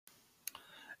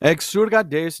Exsurgat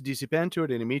Deus dissipentur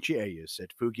inimici eius,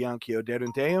 et fugiancio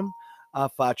deruntem a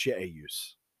facia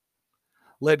eius.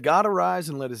 Let God arise,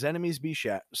 and let his enemies be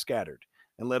scattered,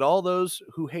 and let all those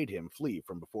who hate him flee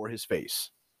from before his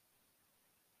face.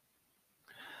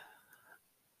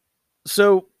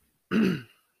 So, I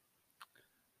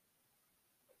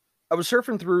was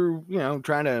surfing through,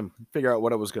 trying to figure out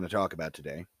what I was going to talk about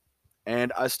today,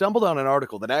 and I stumbled on an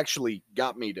article that actually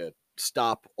got me to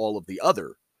stop all of the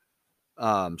other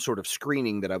sort of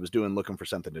screening that I was doing looking for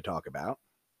something to talk about.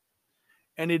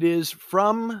 And it is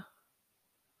from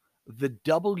the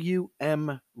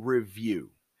WM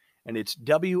Review, and it's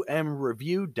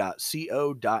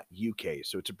wmreview.co.uk.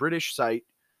 So it's a British site.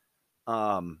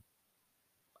 I've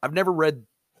never read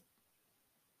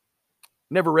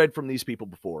from these people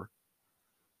before,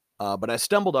 but I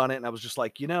stumbled on it, and I was just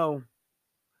like,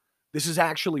 this is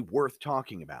actually worth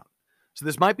talking about. So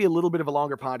this might be a little bit of a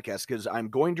longer podcast because I'm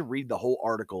going to read the whole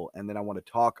article, and then I want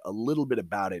to talk a little bit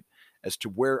about it as to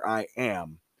where I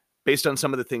am based on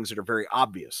some of the things that are very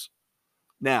obvious.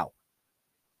 Now,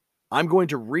 I'm going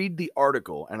to read the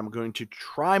article, and I'm going to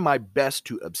try my best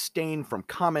to abstain from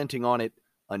commenting on it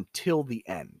until the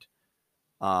end.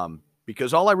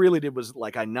 Because all I really did was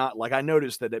I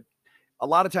noticed that a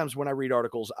lot of times when I read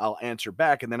articles, I'll answer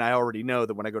back, and then I already know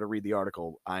that when I go to read the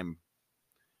article, I'm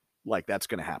like, that's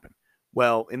going to happen.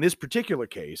 Well, in this particular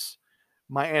case,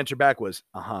 my answer back was,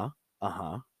 okay,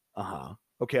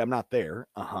 I'm not there.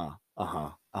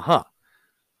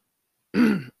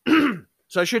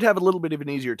 So I should have a little bit of an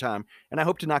easier time, and I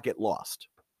hope to not get lost.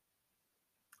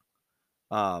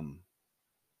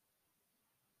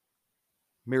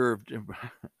 Mirror of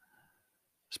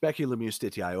Speculum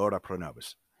Justitiae Ora Pro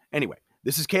Nobis. Anyway,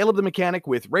 this is Caleb the Mechanic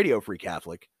with Radio Free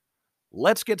Catholic.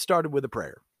 Let's get started with a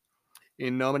prayer.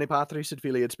 In nomine Patris et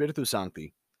Filii et Spiritus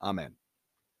Sancti. Amen.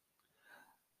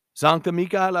 Sancta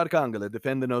Michael Arcangela,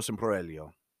 defende nos in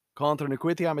proelio, contra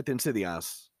nequitiam et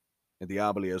insidias, et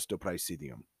diabolios do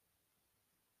praesidium.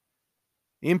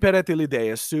 Imperet illi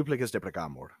Deus supplicas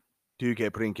deprecamur,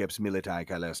 tuque princeps militae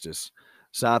caelestis,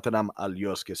 Satanam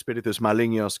aliosque spiritus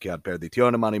malignos, que ad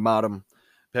perditionem animarum,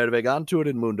 pervegantur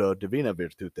in mundo divina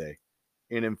virtute,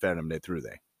 in infernum ne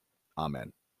trude.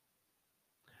 Amen.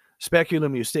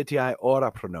 Speculum Justitiae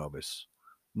ora pro nobis,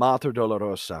 Mater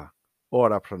dolorosa,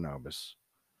 ora pro nobis.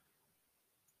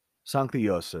 Sancti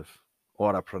Joseph,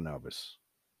 ora pro nobis.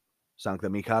 Sancta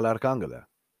Michael Arcangela,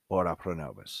 ora pro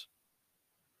nobis.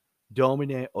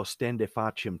 Domine ostende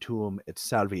faciem tuum et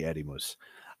salvi edimus.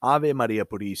 Ave Maria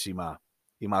Purissima,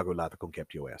 Immaculata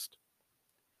Conceptio est.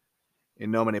 In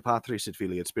nomine Patris et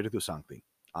Filii et Spiritus Sancti.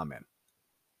 Amen.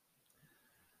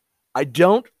 I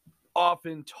don't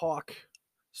often talk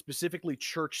specifically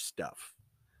church stuff.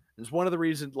 It's one of the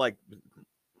reasons, I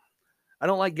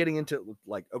don't like getting into,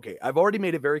 okay, I've already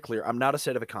made it very clear, I'm not a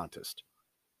sedevacantist.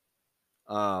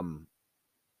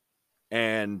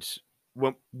 And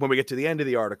when we get to the end of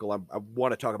the article, I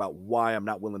want to talk about why I'm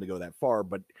not willing to go that far,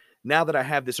 but now that I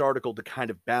have this article to kind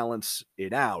of balance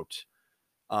it out,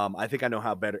 I think I know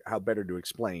how better to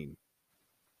explain,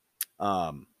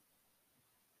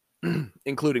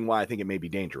 including why I think it may be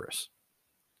dangerous.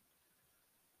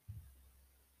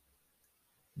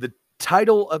 The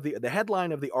title of the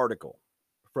headline of the article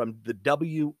from the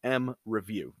WM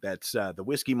Review, that's the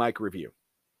Whiskey Mike Review,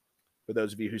 for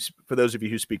those of you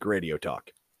who speak radio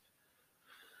talk.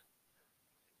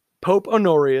 Pope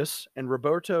Honorius and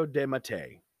Roberto de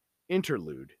Mattei,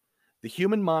 Interlude, the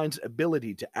human mind's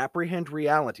ability to apprehend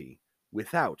reality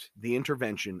without the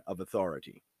intervention of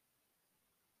authority.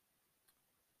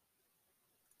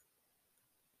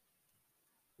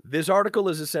 This article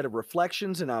is a set of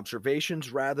reflections and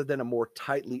observations rather than a more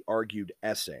tightly argued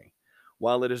essay.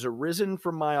 While it has arisen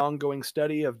from my ongoing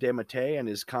study of de Mattei and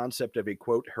his concept of a,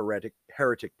 quote, heretic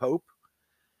pope,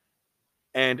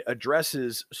 and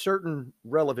addresses certain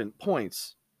relevant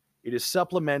points, it is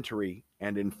supplementary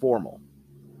and informal.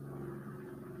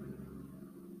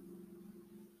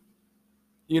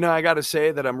 I got to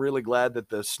say that I'm really glad that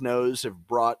the snows have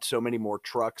brought so many more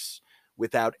trucks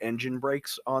without engine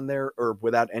brakes on there, or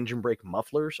without engine brake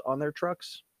mufflers on their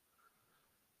trucks.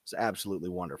 It's absolutely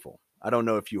wonderful. I don't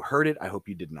know if you heard it. I hope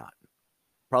you did not.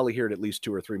 Probably hear it at least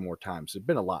 2 or 3 more times. It's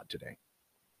been a lot today.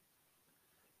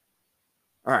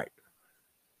 All right.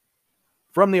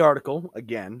 From the article,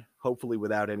 again, hopefully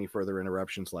without any further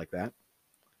interruptions like that.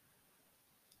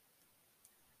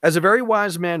 As a very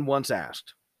wise man once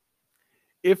asked,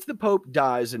 if the Pope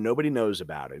dies and nobody knows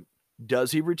about it,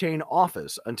 does he retain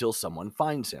office until someone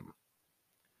finds him?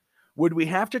 Would we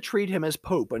have to treat him as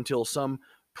Pope until some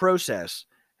process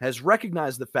has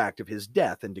recognized the fact of his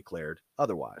death and declared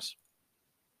otherwise?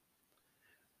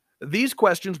 These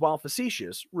questions, while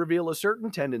facetious, reveal a certain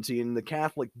tendency in the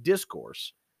Catholic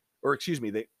discourse, or excuse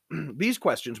me, these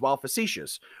questions, while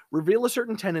facetious, reveal a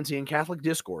certain tendency in Catholic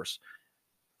discourse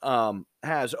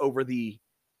has over the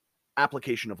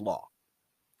application of law.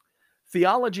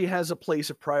 Theology has a place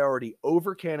of priority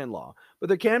over canon law, but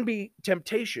there can be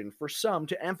temptation for some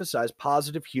to emphasize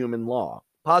positive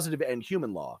and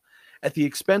human law, at the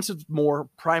expense of more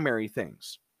primary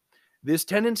things. This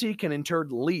tendency can in turn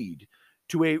lead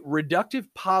to a reductive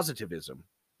positivism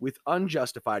with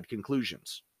unjustified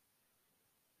conclusions.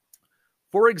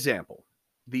 For example,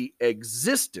 the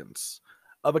existence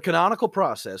of a canonical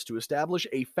process to establish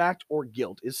a fact or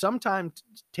guilt is sometimes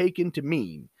taken to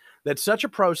mean that such a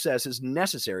process is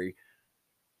necessary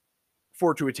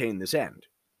to attain this end.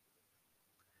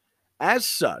 As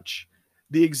such,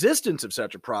 the existence of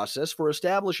such a process for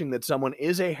establishing that someone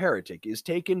is a heretic is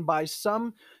taken by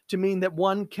some to mean that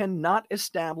one cannot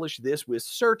establish this with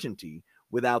certainty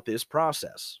without this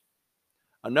process.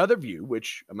 Another view,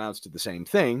 which amounts to the same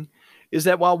thing, is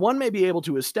that while one may be able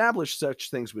to establish such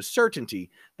things with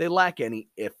certainty, they lack any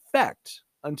effect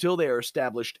until they are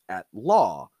established at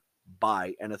law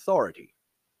by an authority.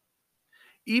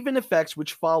 Even effects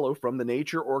which follow from the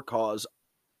nature or cause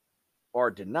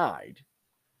are denied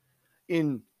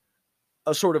in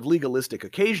a sort of legalistic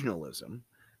occasionalism,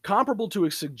 comparable to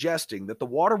suggesting that the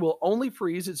water will only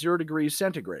freeze at 0 degrees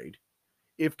centigrade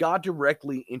if God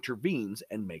directly intervenes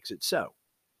and makes it so.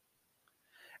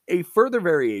 A further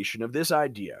variation of this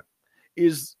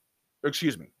is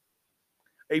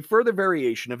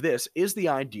the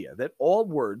idea that all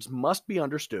words must be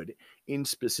understood in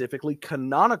specifically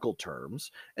canonical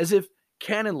terms, as if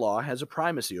canon law has a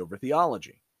primacy over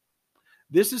theology.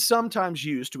 This is sometimes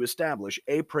used to establish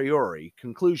a priori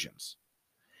conclusions.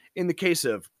 In the case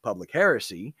of public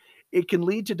heresy, it can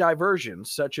lead to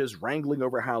diversions such as wrangling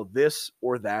over how this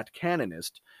or that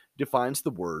canonist defines the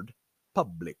word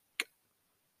public.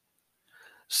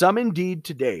 Some indeed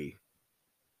today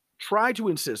try to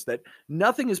insist that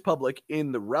nothing is public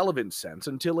in the relevant sense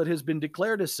until it has been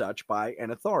declared as such by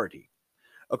an authority.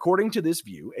 According to this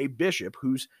view, a bishop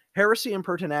whose heresy and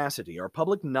pertinacity are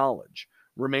public knowledge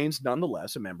remains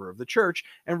nonetheless a member of the church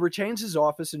and retains his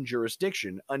office and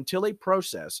jurisdiction until a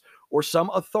process or some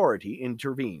authority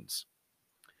intervenes.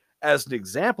 As an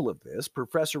example of this,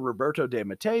 Professor Roberto de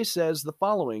Mattei says the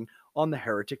following on the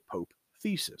heretic pope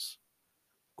thesis.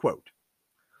 Quote,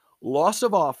 "Loss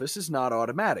of office is not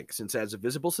automatic, since as a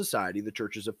visible society, the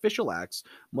church's official acts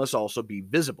must also be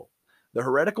visible. The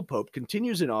heretical pope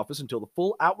continues in office until the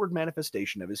full outward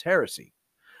manifestation of his heresy.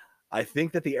 I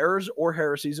think that the errors or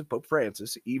heresies of Pope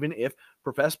Francis, even if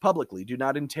professed publicly, do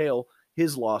not entail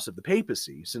his loss of the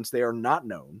papacy, since they are not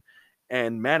known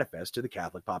and manifest to the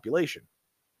Catholic population."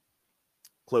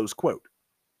 Close quote.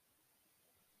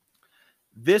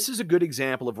 This is a good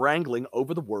example of wrangling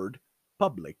over the word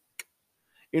public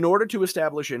in order to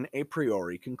establish an a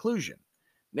priori conclusion,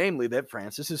 namely that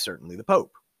Francis is certainly the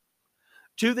Pope.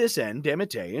 To this end, de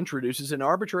Mattei introduces an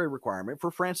arbitrary requirement for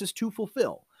Francis to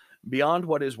fulfill, beyond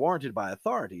what is warranted by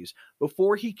authorities,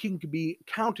 before he can be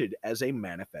counted as a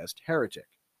manifest heretic.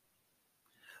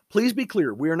 Please be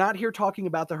clear, we are not here talking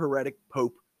about the heretic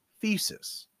pope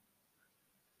thesis.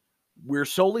 We're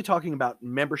solely talking about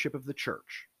membership of the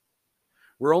church.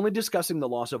 We're only discussing the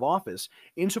loss of office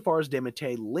insofar as de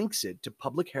Mattei links it to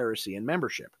public heresy and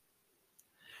membership.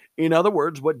 In other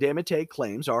words, what de Mattei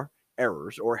claims are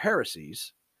errors or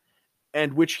heresies,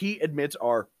 and which he admits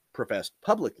are professed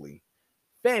publicly,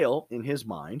 fail, in his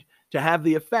mind, to have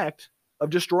the effect of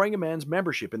destroying a man's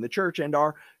membership in the church and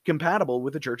are compatible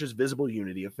with the church's visible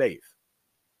unity of faith.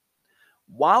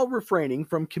 While refraining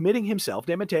from committing himself,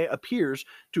 de Mattei appears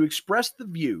to express the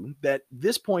view that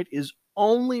this point is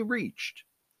only reached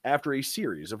after a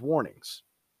series of warnings.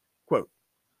 Quote,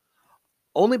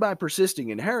 "Only by persisting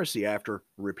in heresy after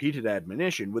repeated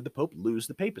admonition would the Pope lose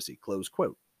the papacy." Close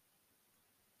quote.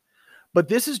 But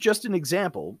this is just an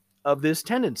example of this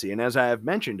tendency, and as I have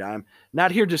mentioned, I'm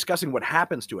not here discussing what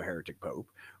happens to a heretic pope.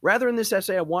 Rather, in this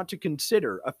essay, I want to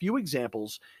consider a few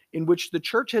examples in which the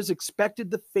church has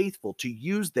expected the faithful to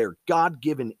use their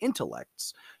God-given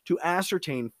intellects to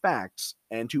ascertain facts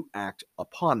and to act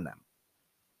upon them.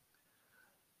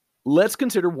 Let's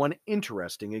consider one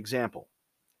interesting example,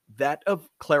 that of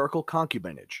clerical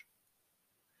concubinage.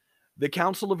 The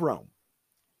Council of Rome.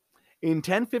 In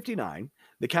 1059,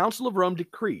 the Council of Rome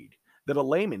decreed that a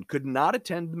layman could not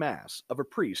attend the Mass of a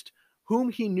priest whom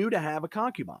he knew to have a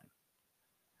concubine.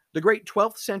 The great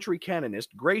 12th century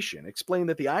canonist Gratian explained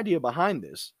that the idea behind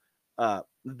this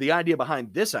The idea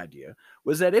behind this idea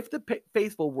was that if the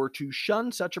faithful were to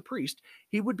shun such a priest,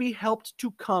 he would be helped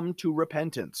to come to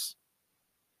repentance.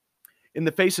 In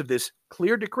the face of this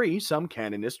clear decree, some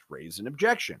canonists raised an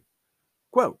objection.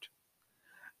 Quote,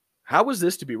 how is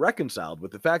this to be reconciled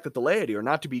with the fact that the laity are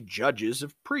not to be judges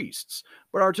of priests,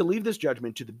 but are to leave this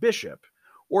judgment to the bishop,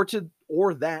 or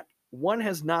that one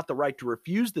has not the right to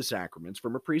refuse the sacraments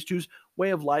from a priest whose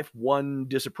way of life one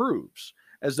disapproves,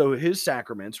 as though his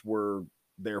sacraments were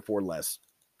therefore less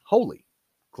holy?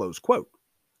 Close quote.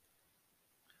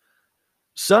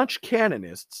 Such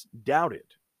canonists doubted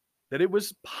that it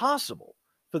was possible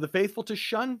for the faithful to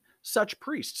shun such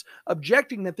priests,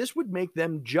 objecting that this would make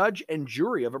them judge and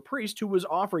jury of a priest who was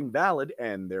offering valid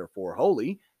and therefore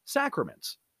holy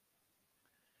sacraments.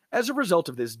 As a result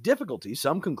of this difficulty,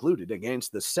 some concluded,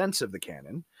 against the sense of the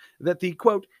canon, that the,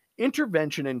 quote,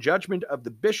 intervention and judgment of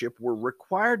the bishop were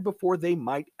required before they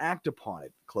might act upon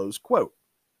it, close quote.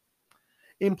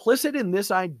 Implicit in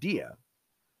this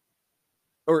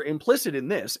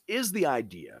is the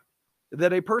idea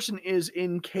that a person is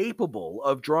incapable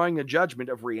of drawing a judgment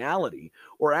of reality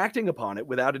or acting upon it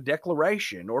without a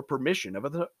declaration or permission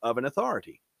of an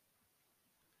authority.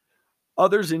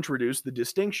 Others introduced the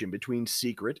distinction between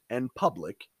secret and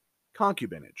public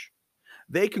concubinage.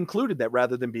 They concluded that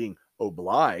rather than being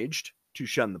obliged to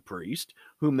shun the priest,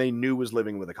 whom they knew was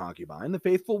living with a concubine, the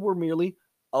faithful were merely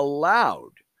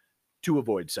allowed to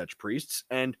avoid such priests,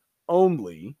 and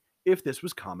only if this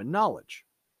was common knowledge.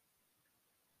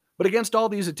 But against all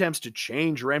these attempts to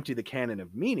change or empty the canon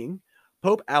of meaning,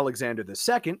 Pope Alexander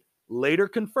II later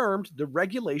confirmed the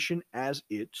regulation as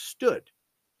it stood.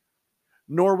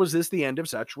 Nor was this the end of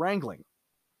such wrangling.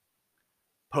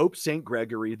 Pope St.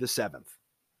 Gregory VII.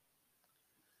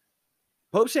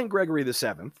 Pope St. Gregory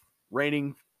VII, reigning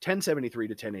 1073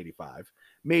 to 1085,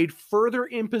 made further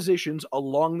impositions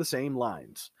along the same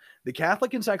lines. The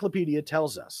Catholic Encyclopedia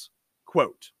tells us,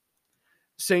 quote,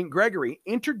 St. Gregory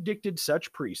interdicted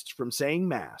such priests from saying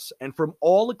Mass and from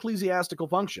all ecclesiastical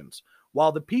functions,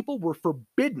 while the people were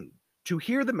forbidden to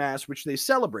hear the Mass which they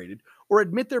celebrated or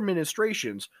admit their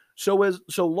ministrations so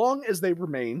long as they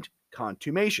remained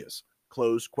contumacious.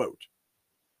 Close quote.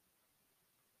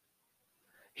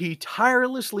 He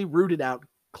tirelessly rooted out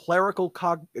clerical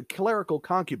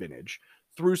concubinage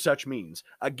through such means,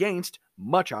 against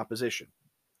much opposition.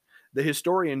 The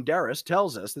historian Darus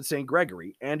tells us that St.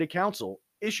 Gregory and a council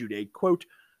issued a, quote,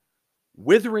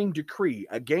 withering decree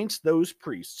against those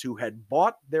priests who had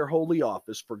bought their holy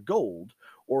office for gold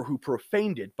or who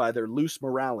profaned it by their loose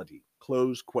morality,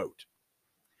 close quote.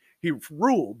 He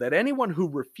ruled that anyone who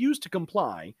refused to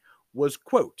comply was,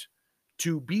 quote,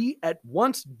 to be at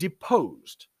once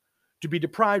deposed, to be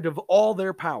deprived of all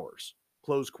their powers,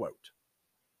 close quote.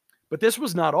 But this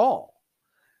was not all.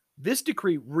 This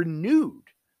decree renewed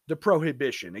the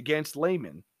prohibition against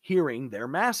laymen hearing their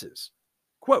masses.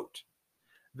 Quote,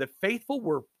 the faithful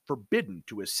were forbidden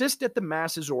to assist at the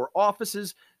masses or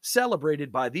offices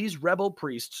celebrated by these rebel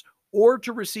priests or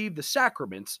to receive the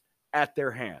sacraments at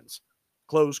their hands.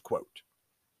 Close quote.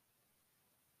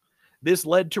 This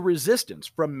led to resistance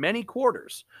from many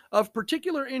quarters. Of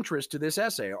particular interest to this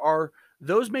essay are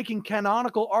those making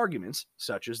canonical arguments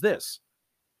such as this.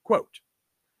 Quote,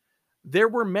 there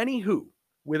were many who,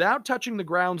 without touching the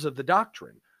grounds of the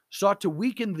doctrine, sought to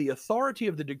weaken the authority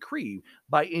of the decree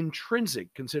by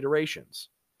intrinsic considerations.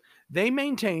 They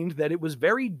maintained that it was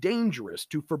very dangerous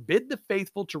to forbid the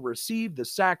faithful to receive the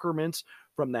sacraments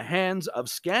from the hands of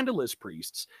scandalous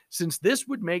priests, since this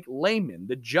would make laymen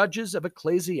the judges of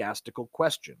ecclesiastical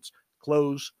questions.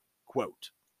 Close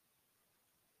quote.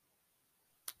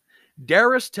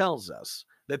 Darus tells us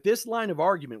that this line of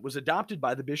argument was adopted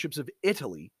by the bishops of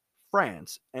Italy,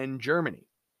 France, and Germany.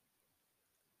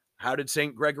 How did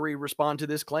St. Gregory respond to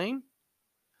this claim?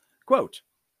 Quote,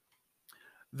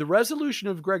 the resolution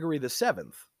of Gregory VII,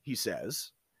 he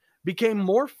says, became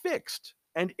more fixed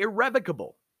and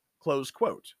irrevocable, close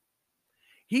quote.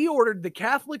 He ordered the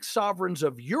Catholic sovereigns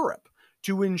of Europe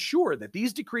to ensure that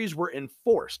these decrees were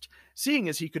enforced, seeing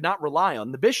as he could not rely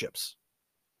on the bishops.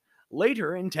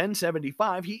 Later, in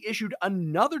 1075, he issued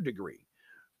another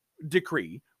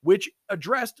decree which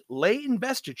addressed lay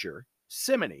investiture,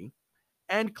 simony,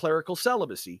 and clerical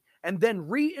celibacy, and then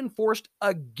reinforced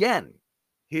again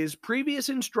his previous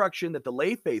instruction that the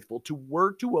lay faithful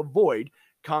were to avoid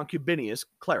concubinous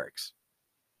clerics.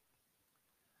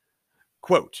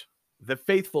 Quote, the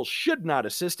faithful should not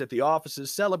assist at the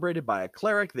offices celebrated by a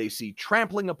cleric they see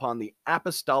trampling upon the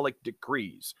apostolic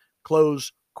decrees.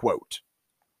 Close quote.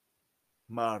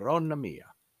 Madonna mia.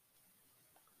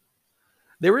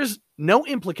 There is no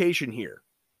implication here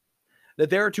that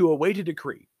they are to await a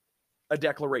decree, a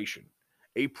declaration,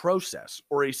 a process,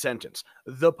 or a sentence,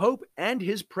 the Pope and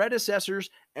his predecessors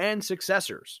and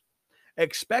successors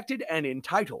expected and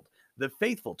entitled the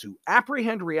faithful to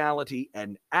apprehend reality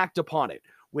and act upon it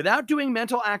without doing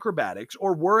mental acrobatics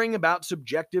or worrying about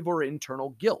subjective or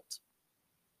internal guilt.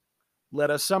 Let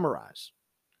us summarize.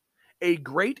 A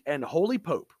great and holy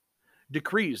Pope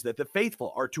decrees that the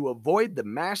faithful are to avoid the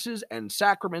masses and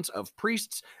sacraments of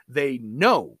priests they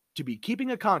know to be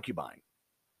keeping a concubine.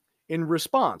 In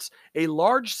response, a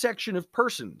large section of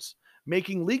persons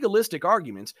making legalistic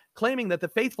arguments claiming that the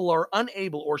faithful are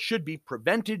unable or should be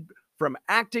prevented from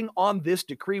acting on this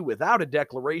decree without a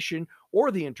declaration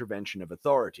or the intervention of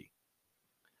authority.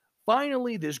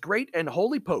 Finally, this great and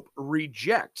holy Pope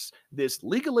rejects this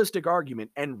legalistic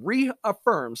argument and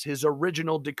reaffirms his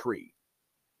original decree.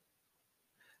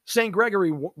 St.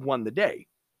 Gregory won the day.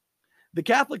 The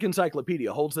Catholic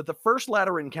Encyclopedia holds that the First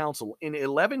Lateran Council in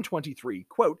 1123,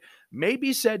 quote, may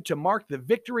be said to mark the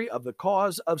victory of the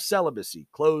cause of celibacy,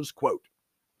 close quote.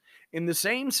 In the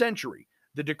same century,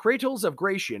 the Decretals of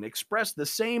Gratian express the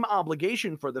same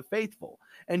obligation for the faithful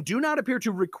and do not appear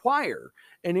to require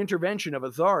an intervention of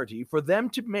authority for them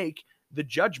to make the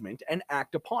judgment and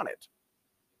act upon it.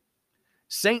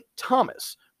 St.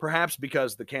 Thomas, perhaps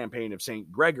because the campaign of St.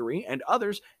 Gregory and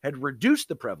others had reduced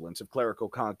the prevalence of clerical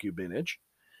concubinage,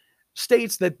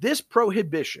 states that this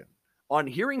prohibition on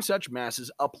hearing such masses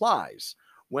applies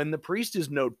when the priest is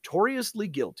notoriously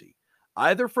guilty,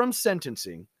 either from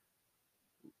sentencing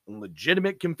and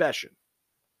legitimate confession.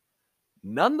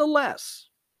 Nonetheless,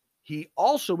 he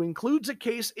also includes a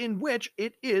case in which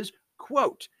it is,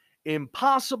 quote,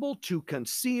 impossible to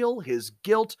conceal his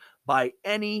guilt by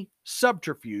any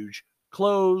subterfuge,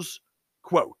 close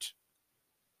quote.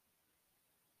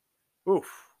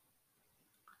 Oof.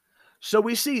 So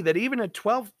we see that even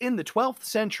in the 12th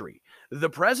century, the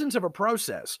presence of a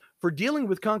process for dealing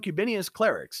with concubinous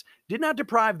clerics did not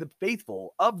deprive the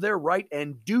faithful of their right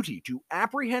and duty to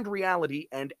apprehend reality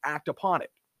and act upon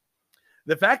it.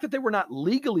 The fact that they were not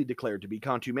legally declared to be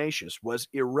contumacious was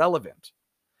irrelevant.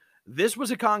 This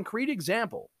was a concrete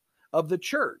example of the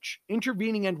church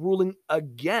intervening and ruling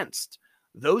against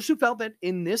those who felt that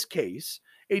in this case,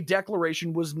 a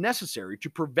declaration was necessary to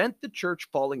prevent the church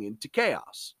falling into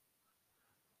chaos.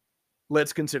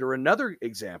 Let's consider another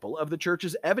example of the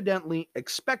churches evidently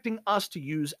expecting us to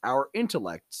use our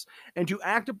intellects and to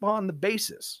act upon the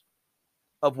basis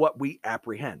of what we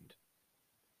apprehend.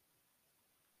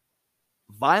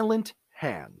 Violent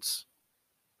hands.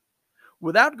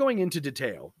 Without going into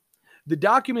detail, the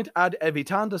document Ad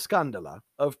Evitanda Scandala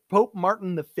of Pope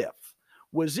Martin V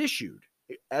was issued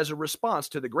as a response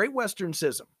to the Great Western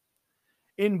Schism,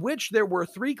 in which there were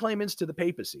 3 claimants to the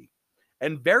papacy,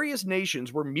 and various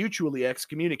nations were mutually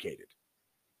excommunicated.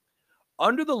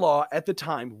 Under the law at the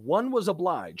time, one was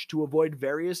obliged to avoid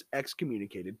various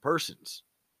excommunicated persons.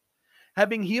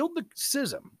 Having healed the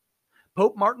schism,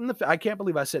 Pope Martin V, I can't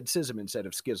believe I said schism instead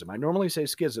of schism. I normally say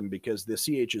schism because the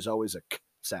CH is always a K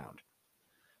sound.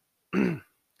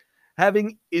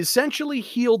 Having essentially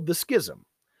healed the schism,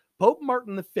 Pope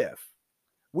Martin V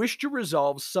wished to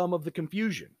resolve some of the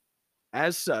confusion.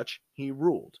 As such, he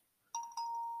ruled,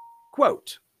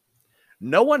 quote,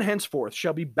 no one henceforth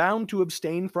shall be bound to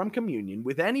abstain from communion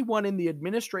with anyone in the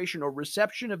administration or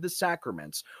reception of the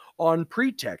sacraments on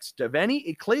pretext of any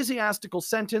ecclesiastical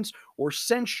sentence or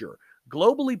censure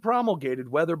globally promulgated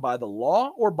whether by the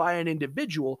law or by an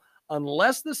individual,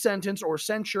 unless the sentence or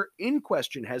censure in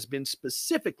question has been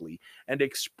specifically and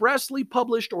expressly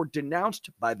published or denounced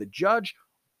by the judge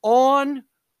on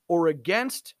or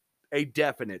against a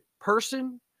definite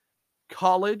person,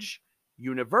 college,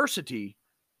 university,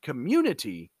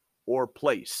 community, or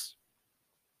place.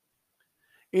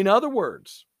 In other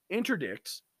words,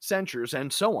 interdicts, censures,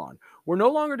 and so on were no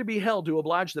longer to be held to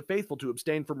oblige the faithful to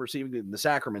abstain from receiving the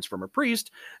sacraments from a priest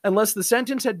unless the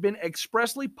sentence had been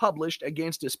expressly published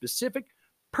against a specific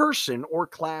person or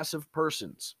class of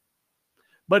persons.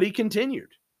 But he continued.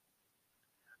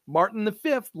 Martin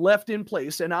V left in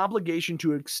place an obligation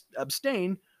to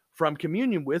abstain from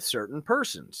communion with certain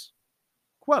persons.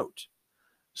 Quote,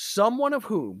 someone of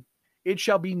whom it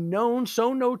shall be known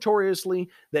so notoriously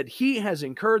that he has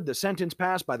incurred the sentence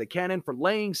passed by the canon for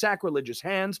laying sacrilegious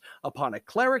hands upon a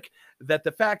cleric, that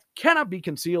the fact cannot be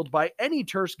concealed by any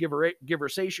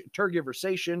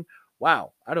tergiversation.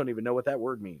 Wow, I don't even know what that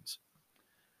word means.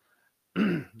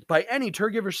 By any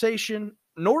tergiversation,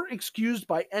 nor excused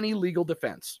by any legal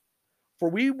defense. For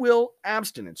we will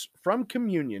abstinence from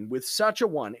communion with such a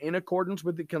one in accordance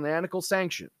with the canonical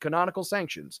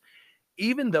sanctions,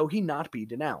 even though he not be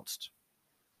denounced.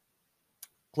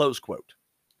 Close quote.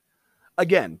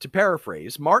 Again, to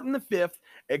paraphrase, Martin V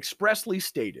expressly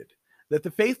stated that the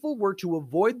faithful were to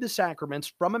avoid the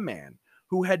sacraments from a man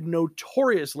who had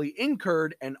notoriously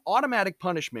incurred an automatic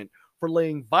punishment for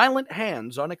laying violent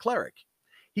hands on a cleric.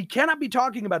 He cannot be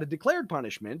talking about a declared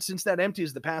punishment, since that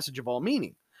empties the passage of all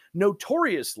meaning.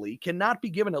 Notoriously cannot be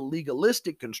given a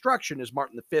legalistic construction, as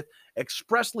Martin V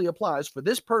expressly applies for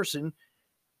this person,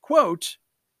 quote,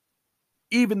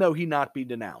 even though he not be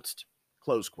denounced,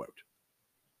 close quote.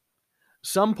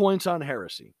 Some points on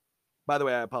heresy. By the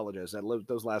way, I apologize.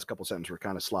 Those last couple sentences were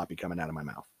kind of sloppy coming out of my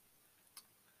mouth.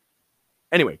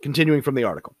 Anyway, continuing from the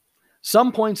article.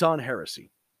 Some points on heresy.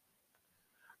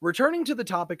 Returning to the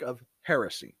topic of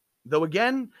heresy, though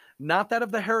again, not that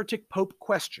of the heretic pope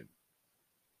question.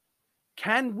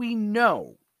 Can we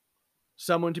know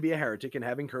someone to be a heretic and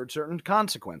have incurred certain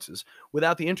consequences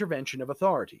without the intervention of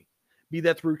authority, be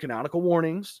that through canonical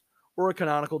warnings or a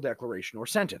canonical declaration or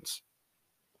sentence?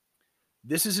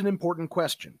 This is an important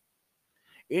question.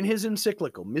 In his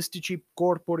encyclical Mystici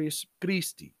Corporis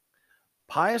Christi,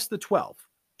 Pius XII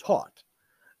taught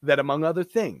that, among other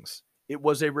things, it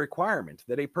was a requirement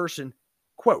that a person,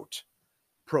 quote,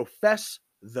 profess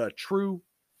the true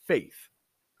faith,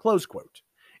 close quote,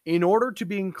 in order to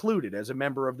be included as a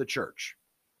member of the church.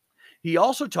 He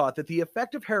also taught that the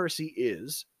effect of heresy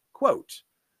is, quote,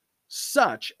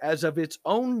 such as of its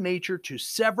own nature to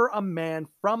sever a man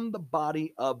from the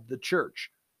body of the church,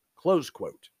 close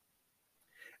quote.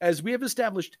 As we have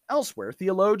established elsewhere,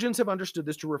 theologians have understood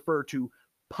this to refer to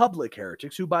public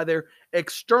heretics who, by their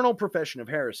external profession of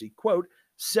heresy, quote,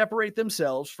 separate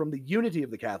themselves from the unity of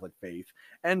the Catholic faith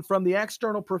and from the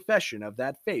external profession of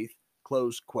that faith,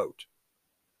 close quote.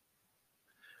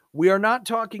 We are not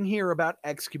talking here about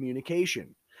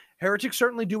excommunication. Heretics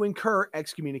certainly do incur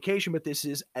excommunication, but this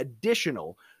is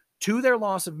additional to their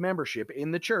loss of membership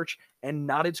in the church and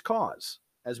not its cause,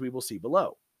 as we will see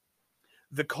below.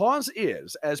 The cause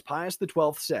is, as Pius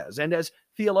XII says, and as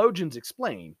theologians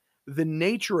explain, the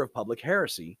nature of public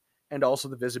heresy and also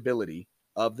the visibility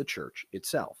of the church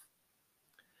itself.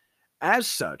 As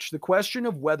such, the question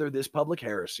of whether this public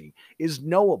heresy is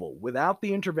knowable without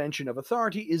the intervention of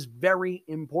authority is very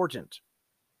important.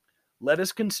 Let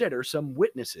us consider some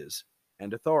witnesses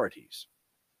and authorities.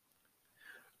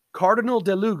 Cardinal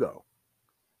de Lugo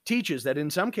teaches that in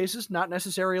some cases, not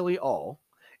necessarily all,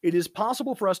 it is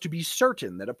possible for us to be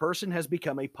certain that a person has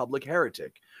become a public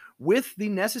heretic with the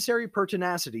necessary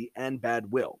pertinacity and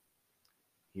bad will.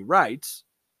 He writes,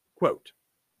 quote,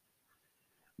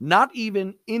 not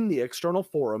even in the external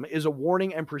forum is a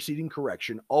warning and preceding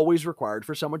correction always required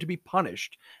for someone to be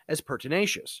punished as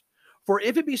pertinacious. For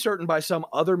if it be certain by some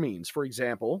other means, for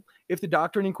example, if the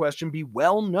doctrine in question be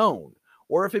well known,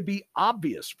 or if it be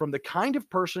obvious from the kind of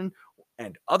person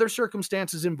and other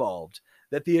circumstances involved,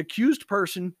 that the accused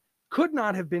person could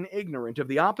not have been ignorant of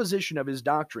the opposition of his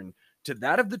doctrine to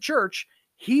that of the church,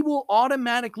 he will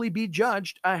automatically be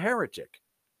judged a heretic.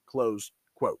 Close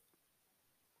quote.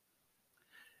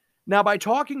 Now, by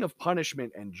talking of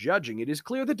punishment and judging, it is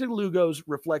clear that de Lugo's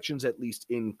reflections at least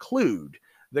include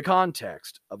the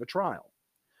context of a trial.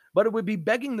 But it would be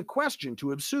begging the question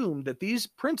to assume that these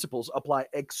principles apply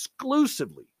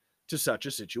exclusively to such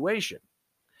a situation.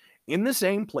 In the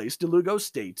same place, de Lugo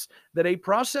states that a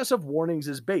process of warnings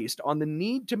is based on the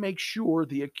need to make sure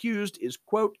the accused is,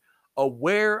 quote,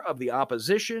 aware of the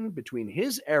opposition between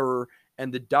his error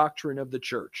and the doctrine of the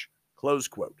church, close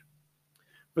quote.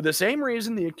 For the same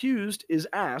reason, the accused is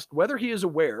asked whether he is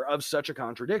aware of such a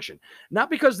contradiction, not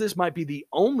because this might be the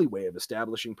only way of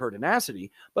establishing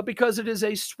pertinacity, but because it is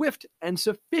a swift and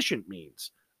sufficient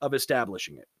means of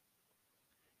establishing it.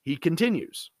 He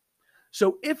continues,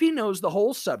 so if he knows the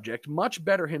whole subject much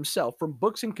better himself from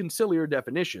books and conciliar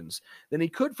definitions than he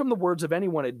could from the words of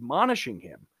anyone admonishing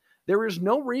him, there is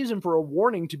no reason for a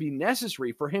warning to be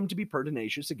necessary for him to be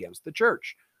pertinacious against the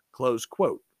church, close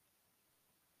quote.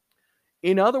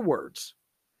 In other words,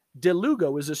 de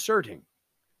Lugo is asserting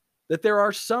that there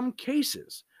are some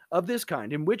cases of this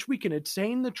kind in which we can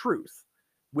attain the truth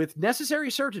with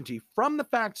necessary certainty from the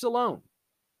facts alone.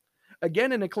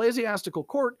 Again, an ecclesiastical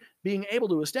court being able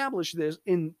to establish this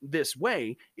in this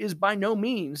way is by no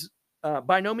means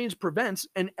prevents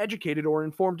an educated or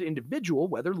informed individual,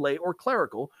 whether lay or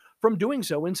clerical, from doing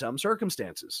so in some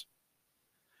circumstances.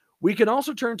 We can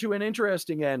also turn to an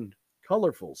interesting and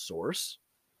colorful source,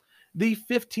 the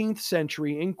 15th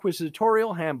century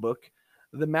inquisitorial handbook,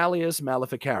 the Malleus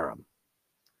Maleficarum,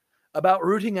 about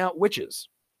rooting out witches.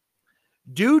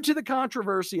 Due to the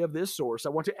controversy of this source, I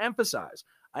want to emphasize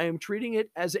I am treating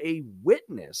it as a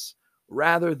witness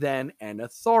rather than an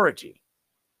authority.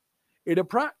 It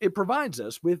provides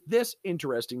us with this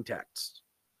interesting text.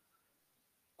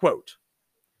 Quote,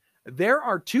 there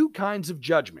are two kinds of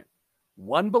judgment,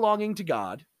 one belonging to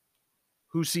God,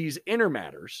 who sees inner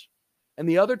matters, and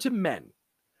the other to men,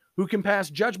 who can pass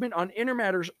judgment on inner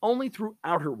matters only through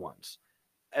outer ones,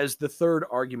 as the third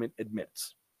argument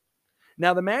admits.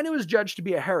 Now, the man who is judged to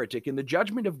be a heretic in the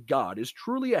judgment of God is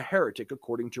truly a heretic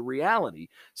according to reality,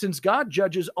 since God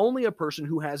judges only a person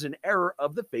who has an error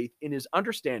of the faith in his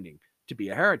understanding to be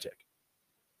a heretic.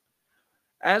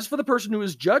 As for the person who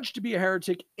is judged to be a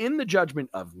heretic in the judgment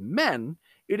of men,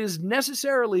 it is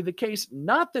necessarily the case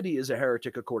not that he is a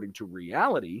heretic according to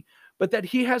reality, but that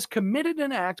he has committed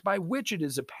an act by which it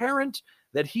is apparent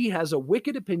that he has a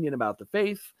wicked opinion about the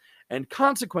faith, and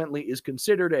consequently is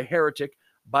considered a heretic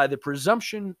by the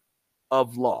presumption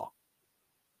of law.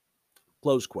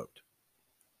 Close quote.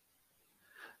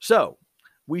 So,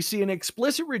 we see an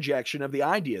explicit rejection of the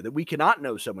idea that we cannot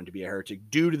know someone to be a heretic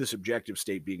due to the subjective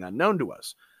state being unknown to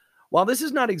us. While this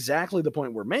is not exactly the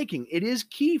point we're making, it is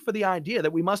key for the idea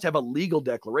that we must have a legal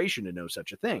declaration to know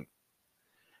such a thing.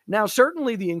 Now,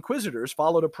 certainly the inquisitors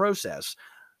followed a process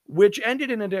which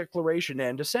ended in a declaration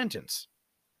and a sentence.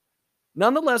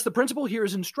 Nonetheless, the principle here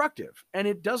is instructive, and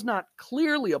it does not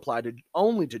clearly apply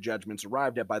only to judgments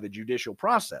arrived at by the judicial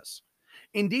process.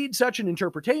 Indeed, such an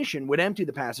interpretation would empty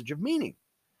the passage of meaning.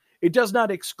 It does not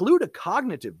exclude a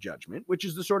cognitive judgment, which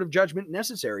is the sort of judgment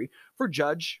necessary for a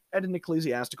judge at an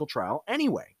ecclesiastical trial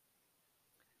anyway.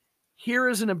 Here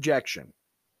is an objection.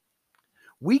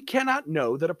 We cannot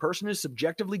know that a person is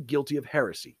subjectively guilty of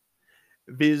heresy,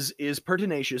 viz. Is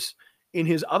pertinacious in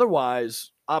his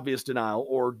otherwise obvious denial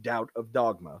or doubt of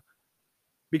dogma,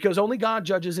 because only God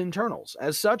judges internals.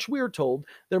 As such, we are told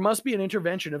there must be an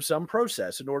intervention of some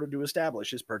process in order to establish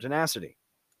his pertinacity.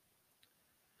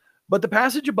 But the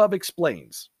passage above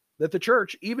explains that the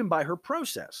church, even by her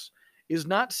process, is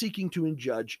not seeking to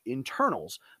judge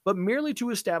internals, but merely to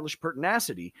establish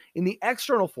pertinacity in the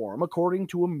external form according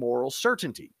to a moral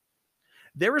certainty.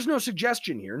 There is no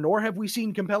suggestion here, nor have we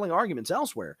seen compelling arguments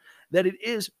elsewhere, that it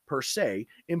is, per se,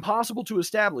 impossible to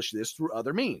establish this through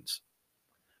other means.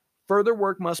 Further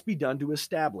work must be done to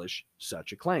establish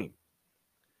such a claim.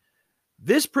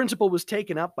 This principle was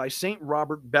taken up by St.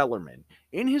 Robert Bellarmine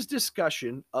in his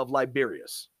discussion of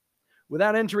Liberius.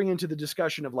 Without entering into the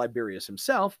discussion of Liberius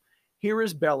himself, here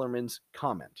is Bellarmine's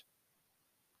comment.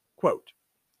 Quote,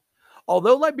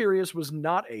 although Liberius was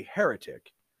not a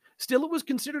heretic, still it was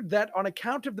considered that on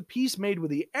account of the peace made with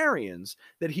the Arians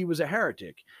that he was a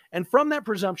heretic, and from that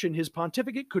presumption his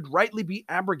pontificate could rightly be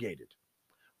abrogated.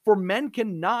 For men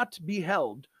cannot be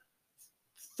held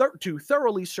to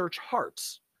thoroughly search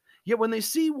hearts. Yet when they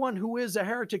see one who is a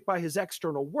heretic by his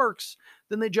external works,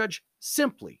 then they judge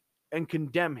simply and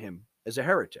condemn him as a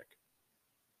heretic.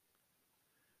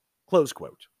 Close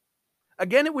quote.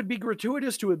 Again, it would be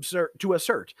gratuitous to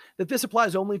assert that this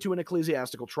applies only to an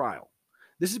ecclesiastical trial.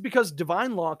 This is because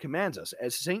divine law commands us,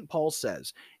 as St. Paul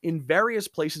says, in various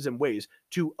places and ways,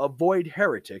 to avoid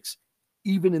heretics,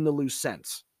 even in the loose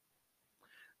sense.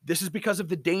 This is because of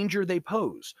the danger they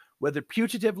pose, whether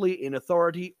putatively in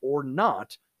authority or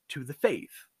not, to the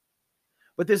faith.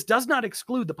 But this does not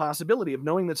exclude the possibility of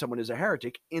knowing that someone is a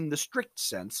heretic in the strict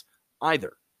sense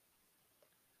either.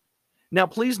 Now,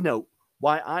 please note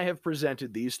why I have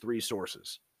presented these three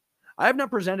sources. I have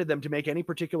not presented them to make any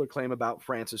particular claim about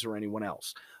Francis or anyone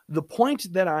else. The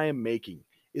point that I am making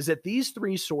is that these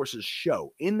three sources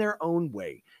show, in their own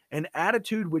way, an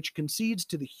attitude which concedes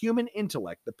to the human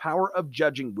intellect the power of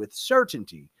judging with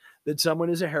certainty that someone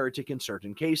is a heretic in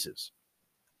certain cases.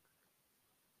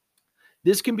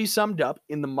 This can be summed up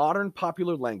in the modern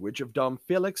popular language of Dom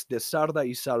Felix de Sarda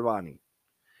y Salvani,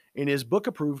 in his book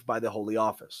approved by the Holy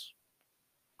Office.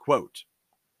 Quote,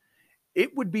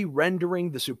 it would be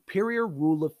rendering the superior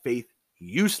rule of faith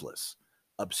useless,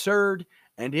 absurd,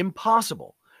 and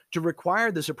impossible to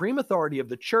require the supreme authority of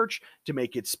the Church to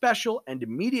make its special and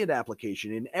immediate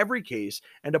application in every case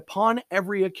and upon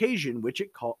every occasion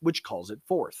which calls it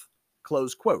forth.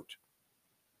 Close quote.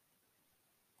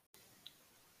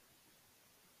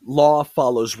 Law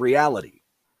follows reality.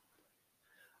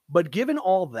 But given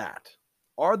all that,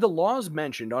 are the laws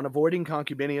mentioned on avoiding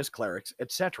concubinous clerics,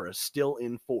 etc., still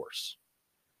in force?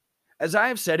 As I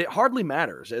have said, it hardly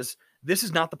matters, as this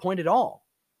is not the point at all.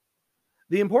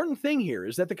 The important thing here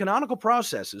is that the canonical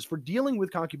processes for dealing with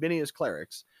concubinous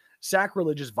clerics,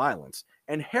 sacrilegious violence,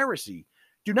 and heresy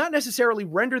do not necessarily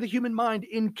render the human mind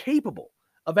incapable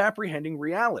of apprehending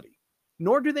reality,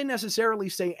 nor do they necessarily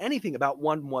say anything about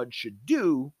what one should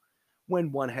do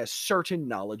when one has certain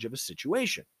knowledge of a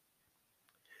situation.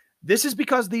 This is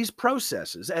because these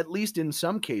processes, at least in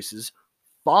some cases,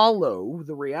 follow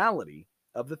the reality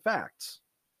of the facts.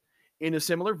 In a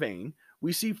similar vein,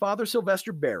 we see Father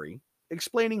Sylvester Berry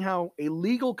explaining how a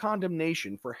legal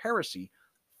condemnation for heresy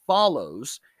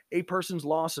follows a person's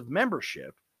loss of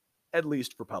membership, at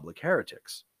least for public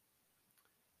heretics.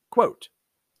 Quote,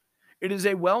 "It is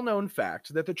a well-known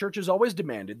fact that the Church has always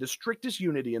demanded the strictest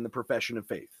unity in the profession of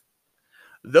faith.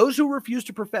 Those who refused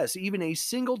to profess even a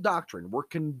single doctrine were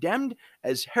condemned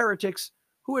as heretics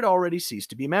who had already ceased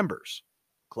to be members."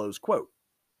 Close quote.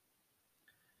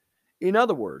 In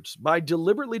other words, by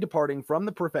deliberately departing from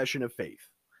the profession of faith,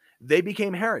 they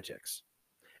became heretics,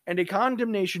 and a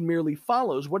condemnation merely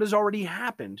follows what has already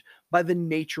happened by the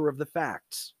nature of the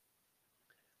facts.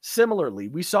 Similarly,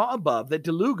 we saw above that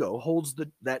De Lugo holds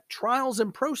that trials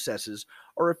and processes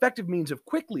are effective means of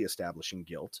quickly establishing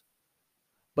guilt,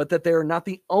 but that they are not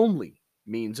the only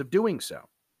means of doing so.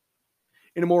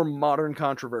 In a more modern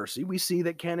controversy, we see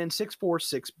that Canon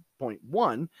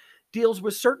 646.1 deals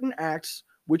with certain acts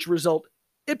which result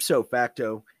ipso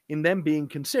facto in them being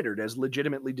considered as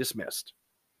legitimately dismissed.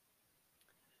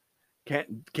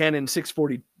 Canon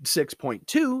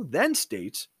 646.2 then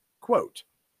states, quote,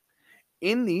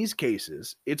 "In these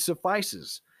cases, it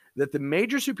suffices that the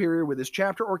major superior with his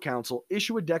chapter or council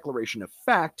issue a declaration of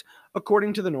fact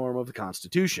according to the norm of the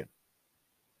Constitution."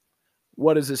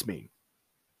 What does this mean?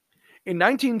 In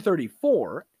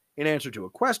 1934, in answer to a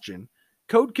question,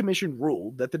 Code Commission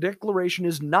ruled that the declaration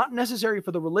is not necessary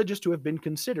for the religious to have been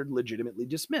considered legitimately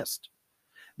dismissed.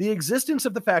 The existence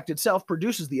of the fact itself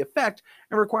produces the effect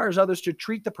and requires others to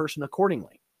treat the person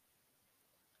accordingly.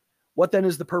 What then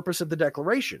is the purpose of the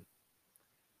declaration?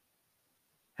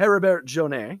 Heribert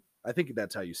Jonet, I think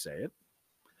that's how you say it,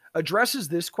 addresses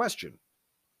this question,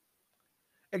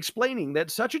 explaining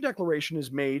that such a declaration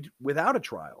is made without a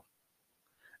trial,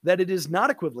 that it is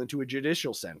not equivalent to a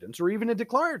judicial sentence or even a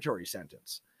declaratory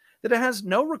sentence, that it has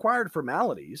no required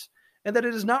formalities, and that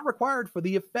it is not required for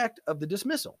the effect of the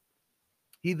dismissal.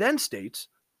 He then states,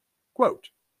 quote,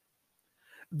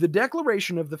 "The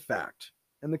declaration of the fact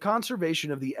and the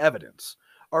conservation of the evidence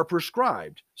are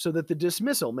prescribed so that the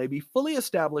dismissal may be fully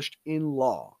established in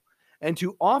law and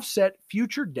to offset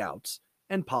future doubts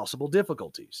and possible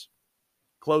difficulties."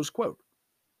 Close quote.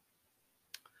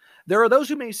 There are those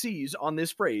who may seize on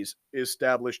this phrase,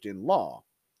 "established in law,"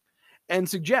 and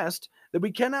suggest that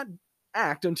we cannot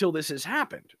act until this has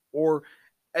happened, or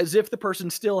as if the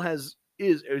person still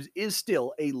is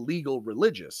still a legal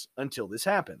religious until this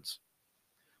happens.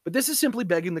 But this is simply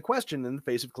begging the question in the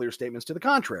face of clear statements to the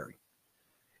contrary.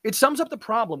 It sums up the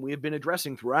problem we have been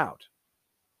addressing throughout.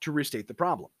 To restate the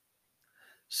problem,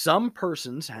 some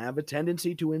persons have a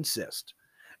tendency to insist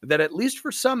that, at least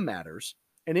for some matters,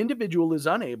 an individual is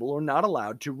unable or not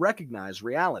allowed to recognize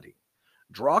reality,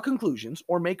 draw conclusions,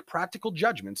 or make practical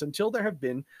judgments until there have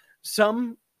been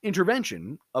some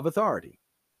intervention of authority.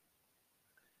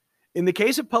 In the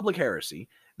case of public heresy,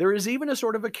 there is even a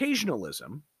sort of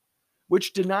occasionalism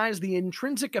which denies the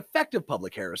intrinsic effect of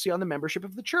public heresy on the membership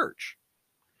of the church,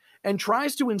 and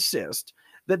tries to insist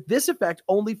that this effect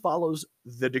only follows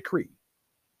the decree.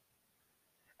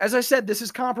 As I said, this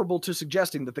is comparable to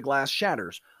suggesting that the glass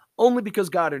shatters only because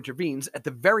God intervenes at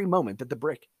the very moment that the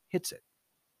brick hits it.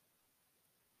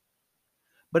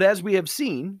 But as we have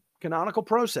seen, canonical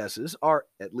processes are,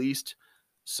 at least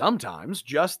sometimes,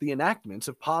 just the enactments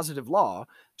of positive law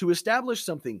to establish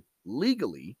something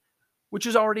legally which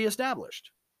is already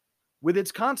established, with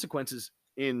its consequences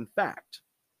in fact,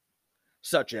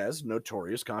 such as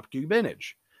notorious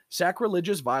concubinage,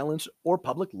 sacrilegious violence, or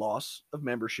public loss of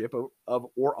membership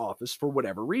or office for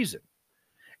whatever reason.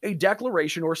 A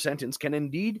declaration or sentence can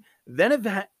indeed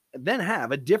then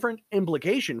have a different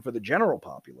implication for the general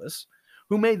populace,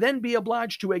 who may then be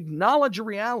obliged to acknowledge a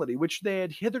reality which they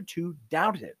had hitherto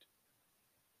doubted.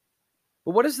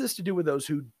 But what has this to do with those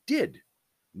who did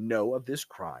know of this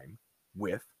crime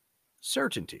with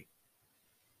certainty?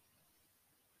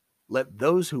 Let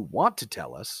those who want to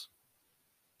tell us,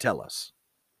 tell us.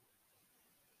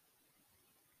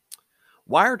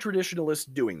 Why are traditionalists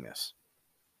doing this?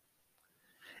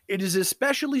 It is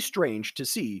especially strange to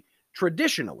see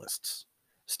traditionalists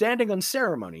standing on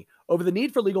ceremony over the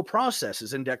need for legal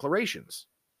processes and declarations.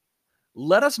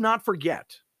 Let us not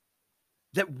forget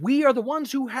that we are the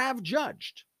ones who have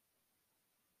judged.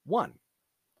 1.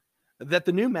 That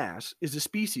the new Mass is a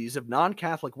species of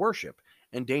non-Catholic worship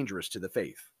and dangerous to the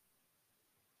faith.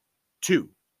 2.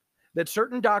 That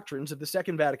certain doctrines of the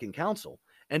Second Vatican Council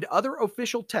and other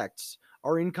official texts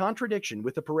are in contradiction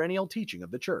with the perennial teaching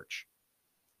of the Church.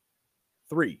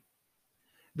 3.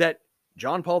 That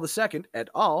John Paul II et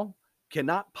al.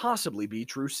 Cannot possibly be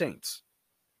true saints.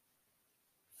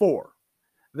 4.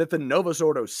 That the Novus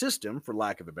Ordo system, for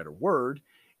lack of a better word,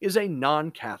 is a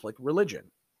non-Catholic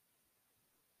religion.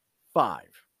 5.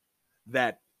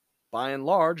 That, by and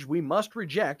large, we must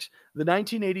reject the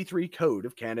 1983 Code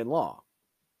of Canon Law.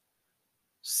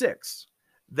 6.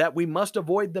 That we must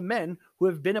avoid the men who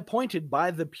have been appointed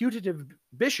by the putative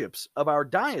bishops of our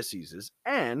dioceses.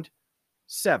 And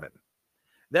 7.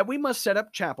 That we must set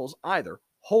up chapels either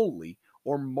wholly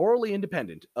or morally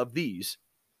independent of these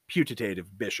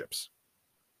putative bishops.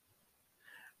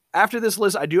 After this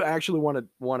list, I do actually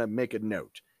want to make a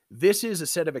note. This is a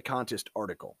sedevacantist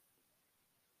article.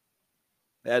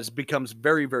 As becomes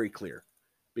very, very clear,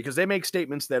 because they make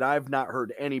statements that I've not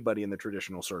heard anybody in the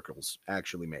traditional circles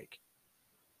actually make.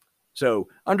 So,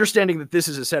 understanding that this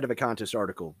is a sedevacantist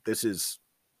article, this is,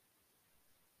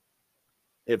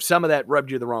 if some of that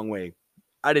rubbed you the wrong way,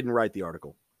 I didn't write the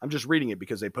article. I'm just reading it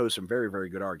because they pose some very, very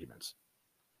good arguments.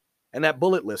 And that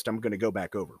bullet list I'm going to go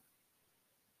back over.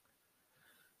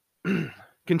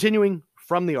 Continuing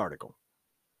from the article.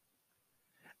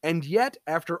 And yet,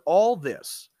 after all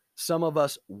this, some of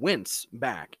us wince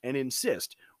back and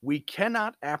insist we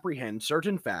cannot apprehend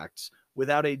certain facts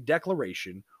without a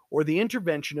declaration or the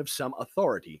intervention of some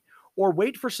authority, or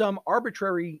wait for some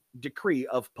arbitrary decree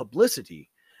of publicity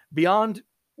beyond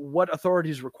what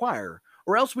authorities require,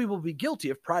 or else we will be guilty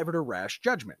of private or rash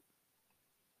judgment.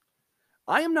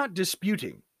 I am not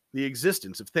disputing the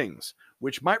existence of things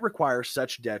which might require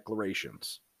such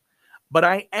declarations, but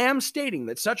I am stating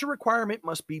that such a requirement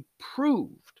must be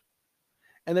proved,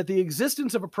 and that the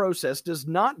existence of a process does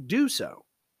not do so.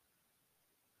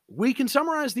 We can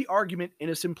summarize the argument in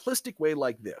a simplistic way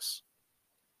like this.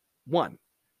 1.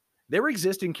 There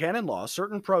exist in canon law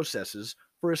certain processes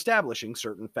for establishing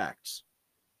certain facts.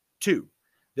 2.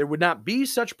 There would not be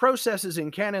such processes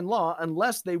in canon law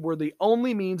unless they were the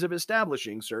only means of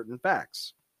establishing certain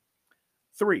facts.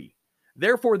 3.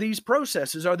 Therefore, these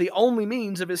processes are the only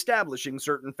means of establishing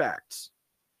certain facts.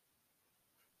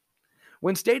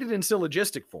 When stated in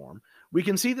syllogistic form, we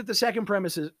can see that the second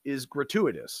premise is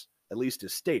gratuitous, at least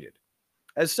as stated.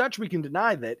 As such, we can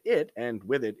deny that it, and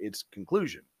with it, its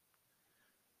conclusion.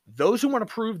 Those who want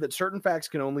to prove that certain facts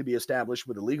can only be established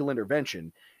with a legal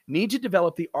intervention need to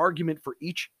develop the argument for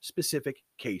each specific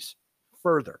case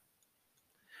further.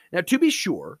 Now, to be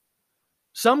sure,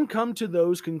 some come to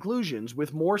those conclusions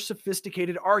with more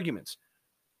sophisticated arguments.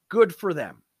 Good for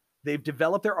them. They've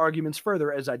developed their arguments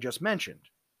further, as I just mentioned.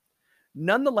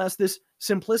 Nonetheless, this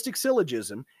simplistic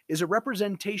syllogism is a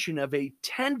representation of a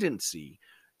tendency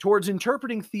towards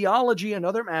interpreting theology and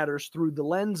other matters through the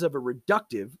lens of a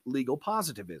reductive legal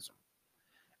positivism.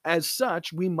 As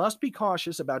such, we must be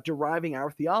cautious about deriving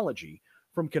our theology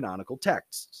from canonical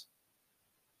texts.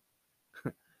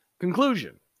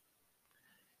 Conclusion.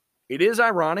 It is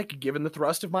ironic, given the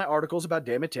thrust of my articles about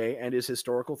De Mattei and his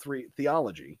historical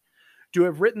theology, to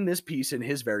have written this piece in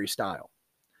his very style.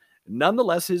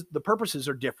 Nonetheless, the purposes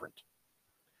are different.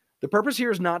 The purpose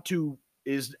here has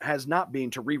not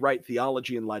been to rewrite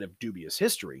theology in light of dubious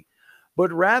history,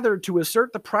 but rather to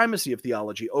assert the primacy of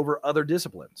theology over other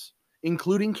disciplines,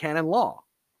 including canon law.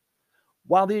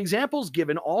 While the examples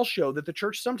given all show that the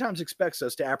church sometimes expects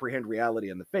us to apprehend reality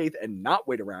in the faith and not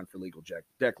wait around for legal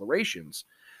declarations,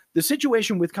 the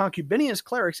situation with concubinous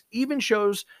clerics even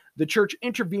shows the church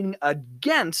intervening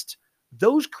against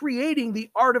those creating the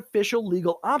artificial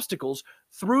legal obstacles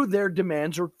through their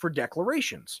demands or for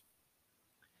declarations.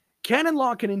 Canon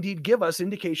law can indeed give us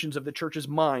indications of the church's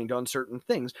mind on certain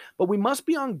things, but we must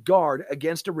be on guard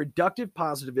against a reductive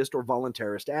positivist or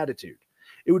voluntarist attitude.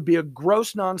 It would be a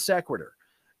gross non sequitur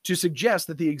to suggest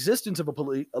that the existence of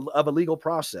a legal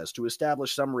process to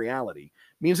establish some reality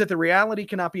means that the reality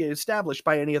cannot be established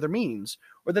by any other means,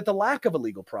 or that the lack of a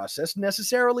legal process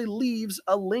necessarily leaves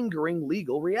a lingering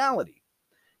legal reality,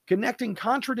 connecting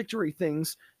contradictory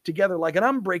things together like an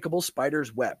unbreakable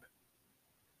spider's web.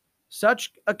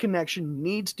 Such a connection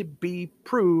needs to be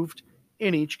proved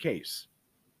in each case.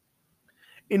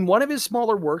 In one of his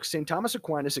smaller works, St. Thomas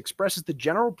Aquinas expresses the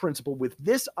general principle with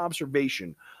this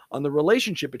observation on the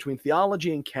relationship between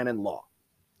theology and canon law.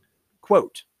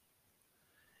 Quote,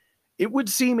 "It would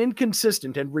seem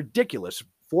inconsistent and ridiculous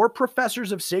for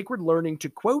professors of sacred learning to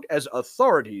quote as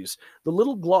authorities the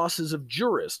little glosses of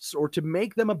jurists or to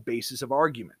make them a basis of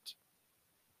argument."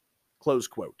 Close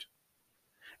quote.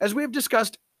 As we have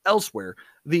discussed elsewhere,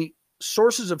 the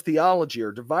sources of theology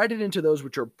are divided into those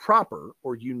which are proper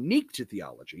or unique to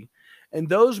theology, and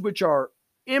those which are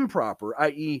improper,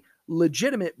 i.e.,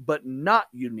 legitimate but not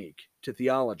unique to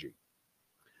theology.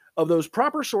 Of those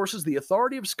proper sources, the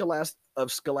authority of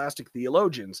scholastic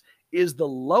theologians is the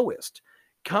lowest,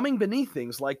 coming beneath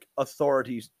things like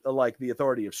the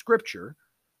authority of Scripture,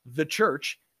 the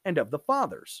Church, and of the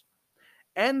Fathers.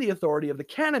 and the authority of the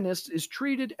canonists is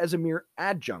treated as a mere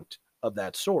adjunct of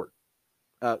that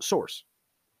source.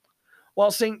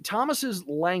 While St. Thomas's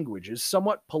language is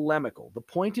somewhat polemical, the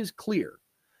point is clear.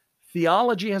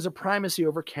 Theology has a primacy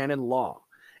over canon law,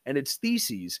 and its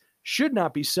theses should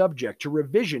not be subject to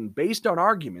revision based on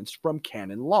arguments from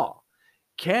canon law.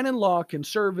 Canon law can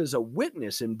serve as a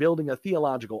witness in building a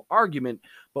theological argument,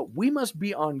 but we must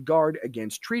be on guard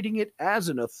against treating it as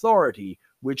an authority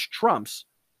which trumps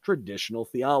traditional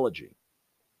theology.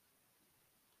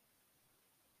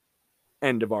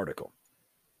 End of article.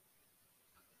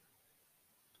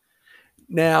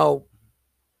 Now,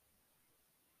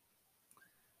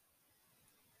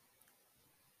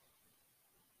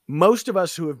 most of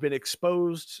us who have been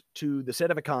exposed to the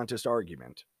sedevacantist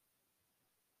argument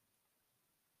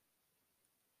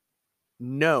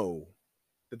know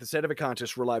that the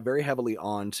sedevacantists rely very heavily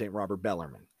on St. Robert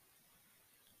Bellarmine.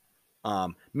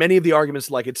 Many of the arguments,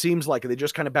 like it seems like they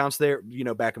just kind of bounce there,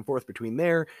 back and forth between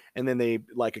there, and then they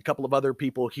like a couple of other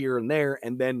people here and there,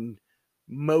 and then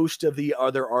most of the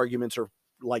other arguments are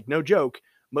like, no joke,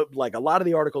 like a lot of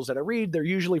the articles that I read, they're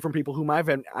usually from people whom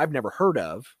I've never heard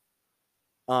of.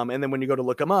 And then when you go to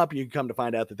look them up, you come to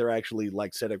find out that they're actually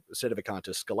like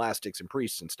sedevacantist scholastics and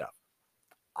priests and stuff.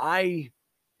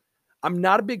 I'm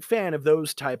not a big fan of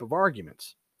those type of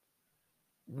arguments.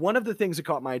 One of the things that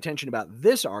caught my attention about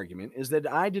this argument is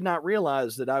that I did not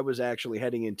realize that I was actually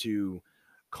heading into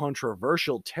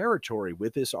controversial territory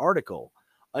with this article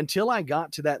until I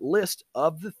got to that list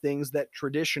of the things that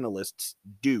traditionalists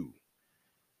do.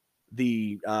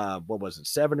 The,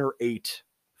 7 or 8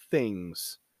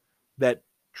 things that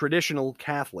traditional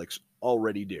Catholics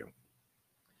already do.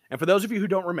 And for those of you who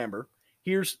don't remember,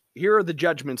 here are the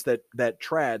judgments that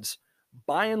trads,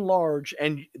 by and large,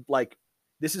 and like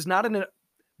this is not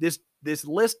this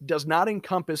list does not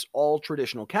encompass all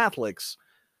traditional Catholics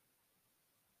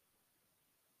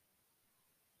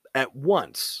at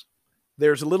once.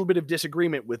 There's a little bit of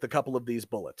disagreement with a couple of these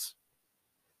bullets.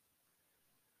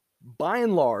 By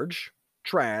and large,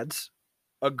 trads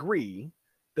agree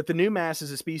that the new Mass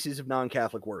is a species of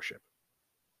non-Catholic worship.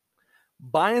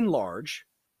 By and large,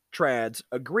 trads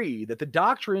agree that the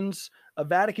doctrines of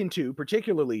Vatican II,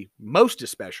 particularly, most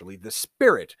especially, the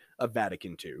spirit of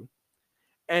Vatican II,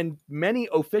 and many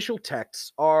official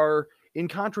texts are in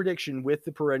contradiction with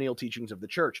the perennial teachings of the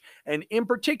Church. And in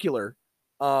particular,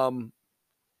 the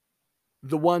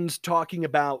ones talking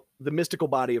about the mystical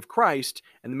body of Christ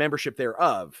and the membership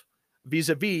thereof,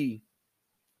 vis-a-vis,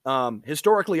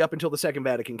 historically up until the Second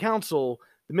Vatican Council,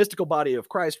 the mystical body of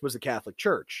Christ was the Catholic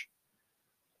Church.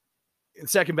 In the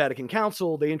Second Vatican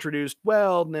Council, they introduced,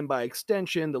 and then by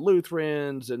extension, the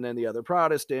Lutherans, and then the other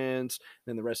Protestants,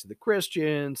 then the rest of the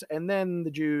Christians, and then the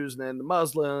Jews, and then the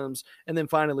Muslims, and then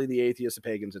finally the atheists, the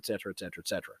pagans, etc., etc.,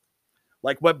 etc.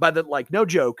 No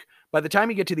joke, by the time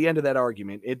you get to the end of that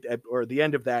argument, or the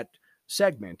end of that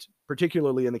segment,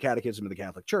 particularly in the Catechism of the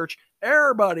Catholic Church,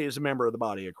 everybody is a member of the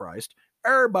body of Christ.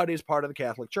 Everybody is part of the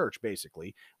Catholic Church,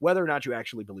 basically, whether or not you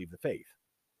actually believe the faith.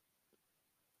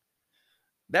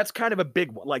 That's kind of a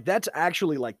big one. Like, that's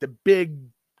actually like the big,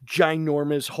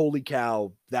 ginormous, holy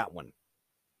cow, that one.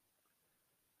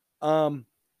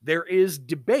 There is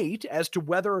debate as to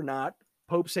whether or not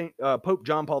Pope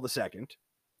John Paul II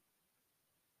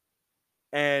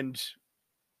and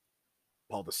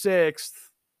Paul VI,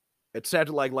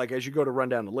 etc., like as you go to run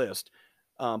down the list,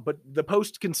 but the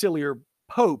post-conciliar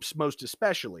popes, most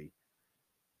especially,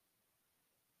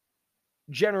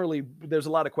 generally, there's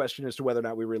a lot of question as to whether or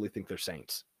not we really think they're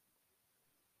saints.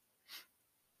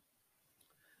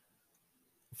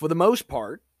 For the most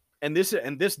part, and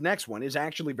this next one is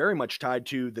actually very much tied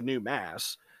to the new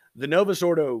Mass, the Novus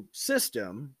Ordo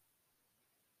system,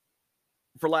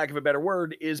 for lack of a better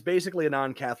word, is basically a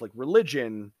non-Catholic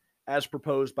religion as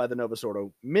proposed by the Novus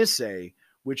Ordo Missae,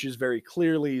 which is very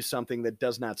clearly something that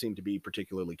does not seem to be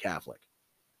particularly Catholic.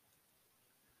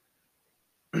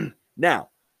 Now,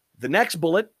 the next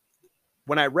bullet,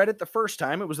 when I read it the first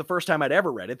time, it was the first time I'd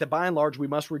ever read it, that by and large, we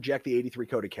must reject the 83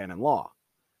 Code of Canon Law.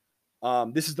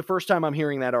 This is the first time I'm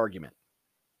hearing that argument.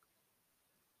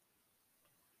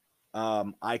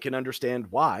 I can understand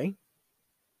why.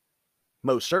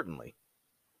 Most certainly.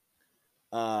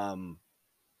 But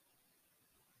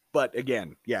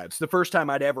again, it's the first time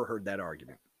I'd ever heard that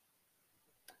argument.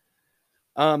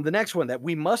 The next one, that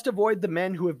we must avoid the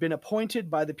men who have been appointed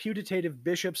by the putative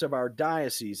bishops of our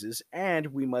dioceses, and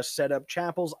we must set up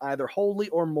chapels either wholly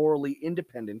or morally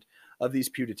independent of these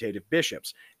putative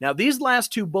bishops. Now, these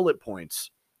last two bullet points,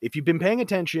 if you've been paying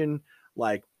attention,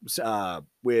 like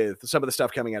with some of the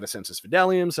stuff coming out of Sensus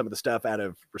Fidelium, some of the stuff out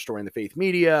of Restoring the Faith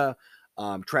Media,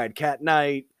 Trad Cat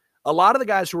Night, A lot of the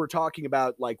guys who are talking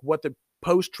about like what the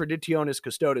post Traditionis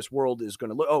Custodes world is going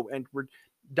to look. Oh, and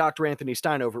Dr. Anthony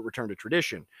Stein over at Return to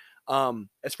Tradition.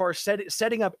 As far as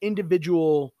setting up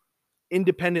individual,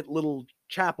 independent little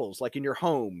chapels, like in your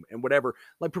home and whatever,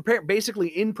 like basically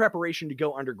in preparation to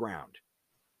go underground.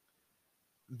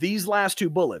 These last two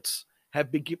bullets have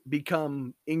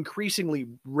become increasingly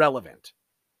relevant.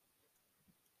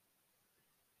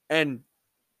 And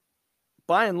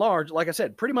by and large, like I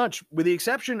said, pretty much with the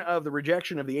exception of the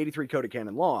rejection of the 83 Code of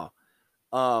Canon Law,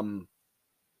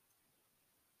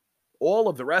 all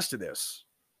of the rest of this,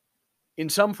 in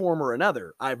some form or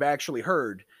another, I've actually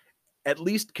heard at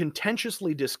least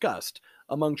contentiously discussed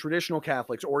among traditional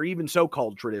Catholics or even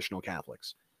so-called traditional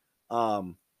Catholics.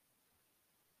 And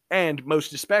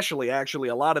most especially, actually,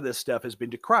 a lot of this stuff has been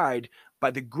decried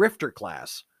by the grifter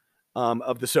class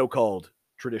of the so-called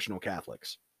traditional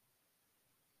Catholics.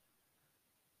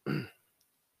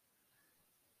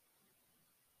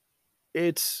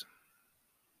 It's...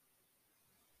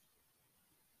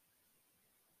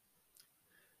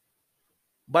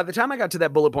 By the time I got to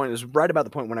that bullet point, it was right about the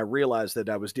point when I realized that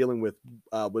I was dealing with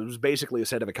what was basically a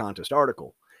sedevacantist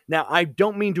article. Now, I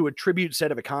don't mean to attribute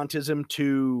sedevacantism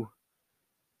to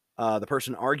the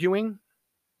person arguing.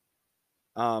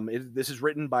 This is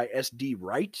written by S.D.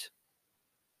 Wright.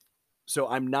 So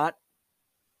I'm not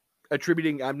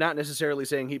attributing, I'm not necessarily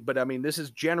saying but I mean, this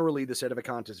is generally the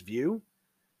sedevacantist view.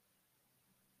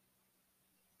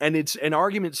 And it's an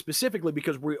argument specifically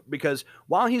because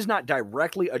while he's not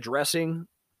directly addressing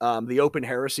the open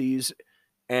heresies,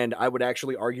 and I would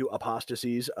actually argue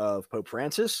apostasies of Pope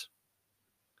Francis,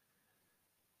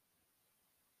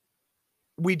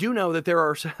 we do know that there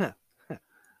are,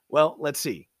 well, let's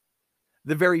see,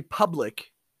 the very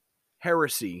public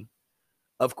heresy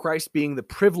of Christ being the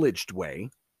privileged way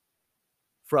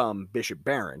from Bishop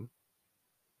Barron.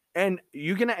 And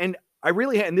you can, and I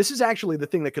really, and this is actually the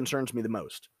thing that concerns me the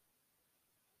most,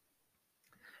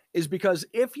 is because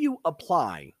if you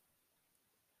apply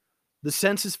the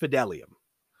sensus fidelium,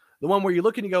 the one where you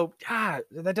look and you go,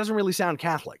 that doesn't really sound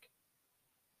Catholic.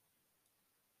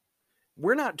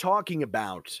 We're not talking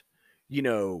about,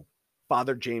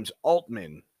 Father James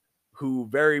Altman, who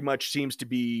very much seems to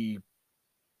be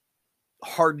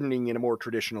hardening in a more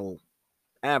traditional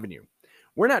avenue.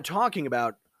 We're not talking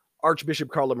about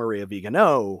Archbishop Carlo Maria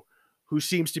Vigano, who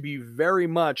seems to be very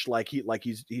much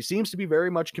he seems to be very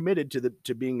much committed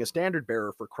to being a standard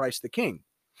bearer for Christ the King.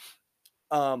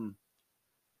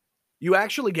 You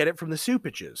actually get it from the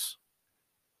Supiches.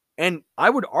 And I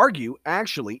would argue,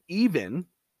 actually, even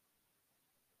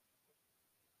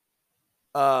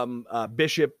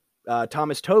Bishop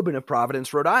Thomas Tobin of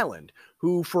Providence, Rhode Island,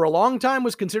 who for a long time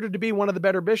was considered to be one of the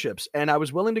better bishops. And I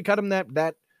was willing to cut him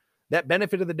that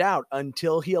benefit of the doubt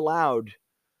until he allowed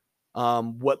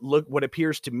what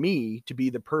appears to me to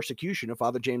be the persecution of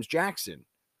Father James Jackson.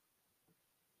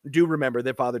 Do remember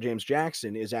that Father James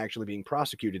Jackson is actually being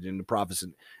prosecuted in the province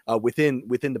within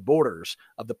the borders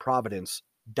of the Providence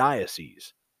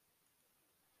diocese.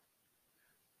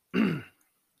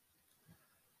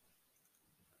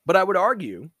 But I would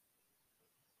argue,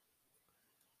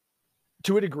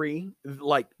 to a degree,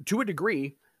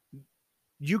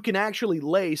 you can actually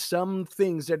lay some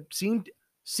things that seem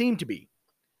to be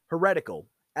heretical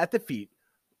at the feet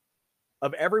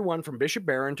of everyone from Bishop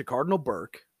Barron to Cardinal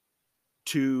Burke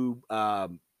to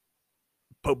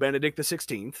Pope Benedict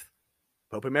XVI,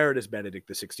 Pope Emeritus Benedict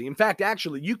XVI. In fact,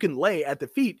 actually, you can lay at the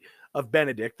feet of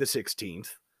Benedict XVI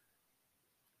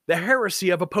the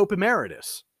heresy of a Pope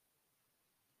Emeritus,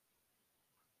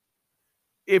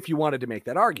 if you wanted to make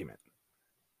that argument.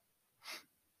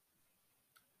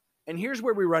 And here's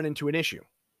where we run into an issue.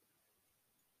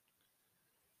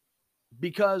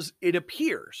 Because it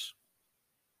appears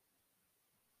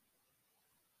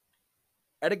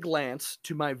at a glance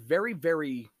to my very,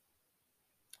 very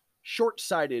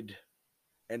short-sighted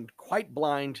and quite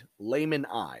blind layman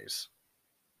eyes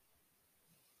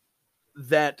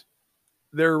that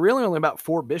there are really only about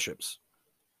 4 bishops.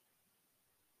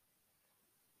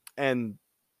 And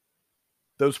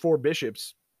those 4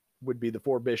 bishops would be the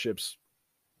 4 bishops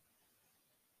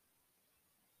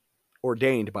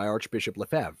ordained by Archbishop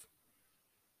Lefebvre.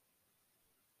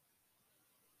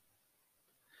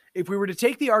 If we were to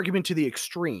take the argument to the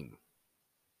extreme,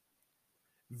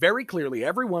 very clearly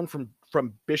everyone from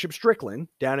Bishop Strickland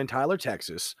down in Tyler,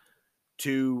 Texas,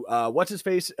 to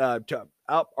to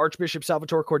Archbishop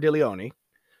Salvatore Cordileone,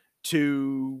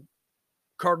 to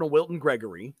Cardinal Wilton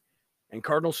Gregory, and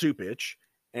Cardinal Supich,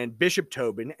 and Bishop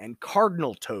Tobin, and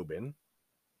Cardinal Tobin,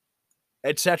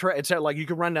 etc., etc. Like, you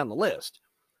could run down the list.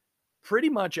 Pretty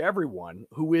much everyone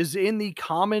who is in the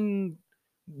common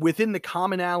within the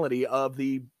commonality of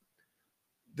the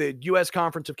U.S.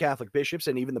 Conference of Catholic Bishops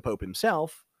and even the Pope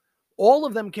himself, all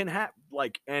of them can have,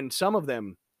 like, and some of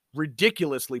them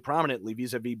ridiculously prominently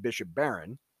vis-a-vis Bishop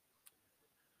Barron,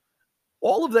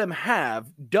 all of them have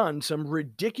done some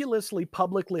ridiculously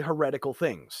publicly heretical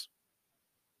things.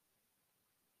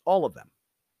 All of them.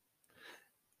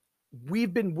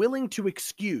 We've been willing to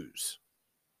excuse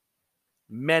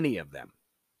many of them.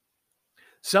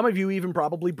 Some of you even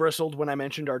probably bristled when I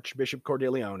mentioned Archbishop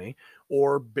Cordileone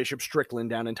or Bishop Strickland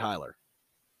down in Tyler.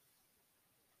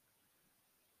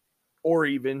 Or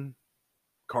even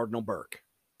Cardinal Burke.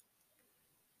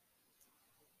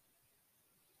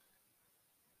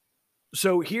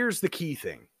 So here's the key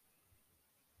thing.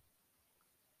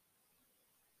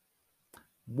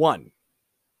 1,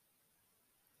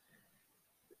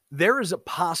 there is a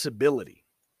possibility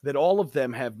that all of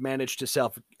them have managed to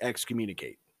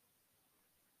self-excommunicate.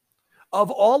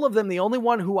 Of all of them, the only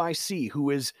one who I see who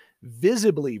is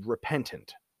visibly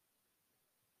repentant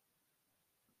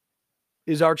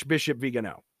is Archbishop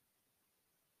Vigano.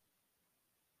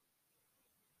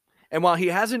 And while he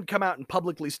hasn't come out and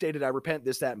publicly stated, I repent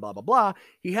this, that, and blah, blah, blah,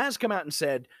 he has come out and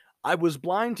said, I was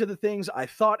blind to the things, I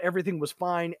thought everything was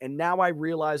fine, and now I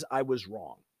realize I was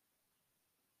wrong.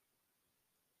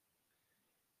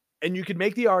 And you could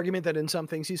make the argument that in some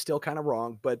things he's still kind of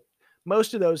wrong, but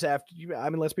most of those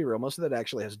let's be real, most of that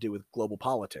actually has to do with global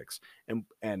politics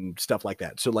and stuff like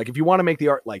that. So, like, if you want to make the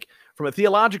art, like, from a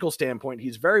theological standpoint,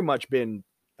 he's very much been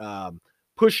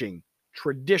pushing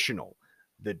traditional,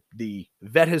 the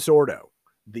vetus ordo,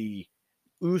 the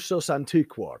usus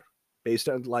antiquor, based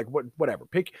on, like, whatever.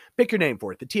 Pick your name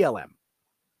for it, the TLM.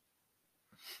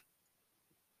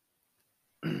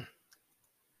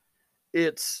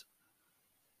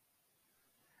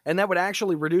 And that would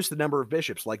actually reduce the number of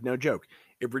bishops, like, no joke.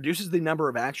 It reduces the number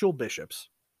of actual bishops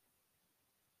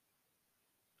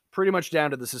pretty much down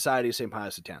to the Society of St.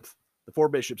 Pius X. The 4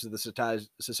 bishops of the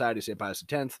Society of St. Pius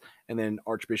X, and then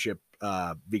Archbishop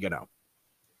Vigano.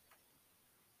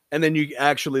 And then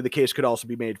the case could also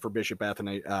be made for Bishop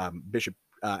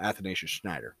Athanasius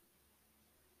Schneider.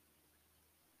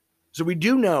 So we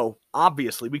do know,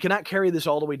 obviously, we cannot carry this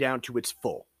all the way down to its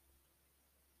full.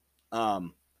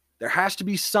 There has to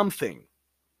be something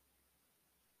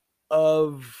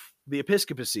of the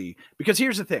episcopacy, because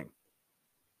here's the thing.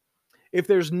 If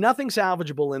there's nothing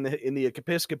salvageable in the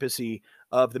episcopacy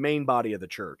of the main body of the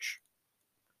church,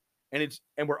 and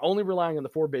we're only relying on the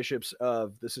 4 bishops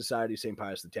of the Society of St.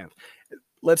 Pius X,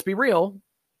 let's be real,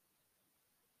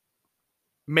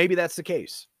 maybe that's the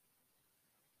case.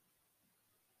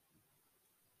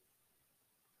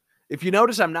 If you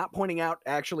notice, I'm not pointing out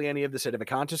actually any of the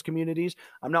Sedevacantist communities.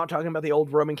 I'm not talking about the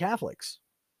old Roman Catholics.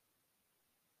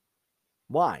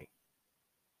 Why?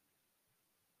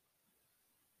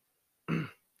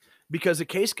 Because a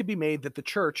case could be made that the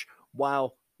church,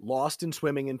 while lost in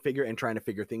swimming and trying to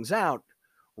figure things out,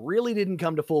 really didn't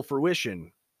come to full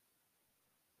fruition,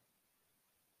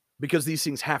 because these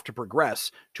things have to progress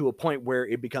to a point where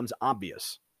it becomes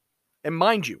obvious. And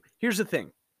mind you, here's the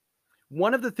thing.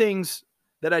 One of the things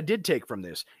that I did take from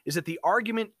this is that the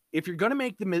argument, if you're going to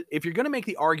make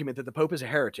the argument that the Pope is a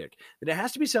heretic, then it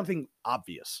has to be something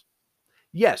obvious.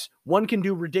 Yes, one can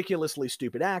do ridiculously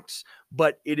stupid acts,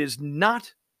 but it is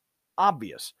not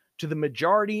obvious to the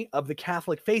majority of the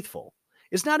Catholic faithful.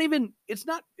 It's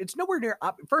nowhere near,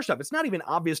 first off, it's not even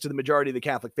obvious to the majority of the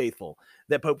Catholic faithful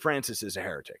that Pope Francis is a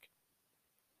heretic.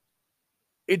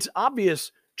 It's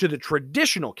obvious to the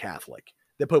traditional Catholic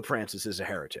that Pope Francis is a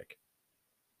heretic.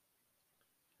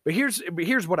 But here's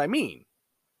what I mean.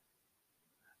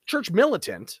 Church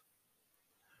militant,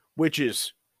 which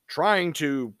is trying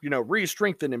to,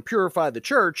 re-strengthen and purify the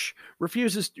church,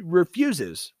 refuses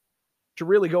to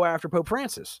really go after Pope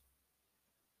Francis.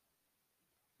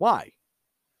 Why?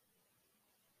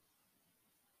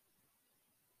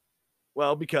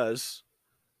 Well, because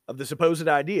of the supposed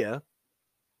idea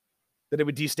that it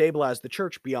would destabilize the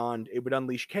church beyond, it would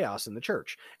unleash chaos in the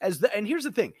church. And here's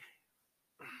the thing.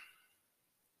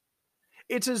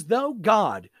 It's as though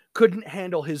God couldn't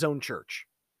handle his own church.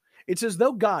 It's as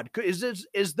though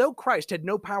as though Christ had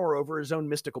no power over his own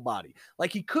mystical body.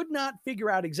 Like, he could not figure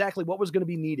out exactly what was going to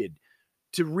be needed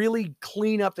to really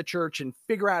clean up the church and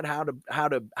figure out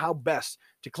how best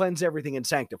to cleanse everything and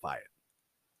sanctify it.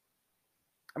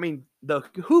 I mean, the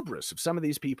hubris of some of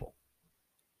these people.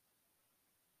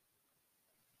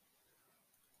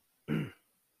 Let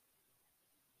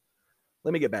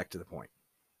me get back to the point.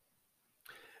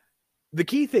 The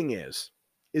key thing is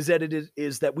that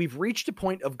that we've reached a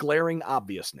point of glaring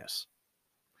obviousness.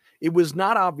 It was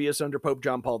not obvious under Pope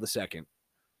John Paul II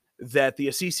that the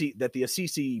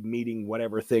Assisi meeting,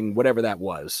 whatever that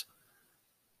was,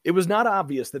 it was not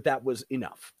obvious that that was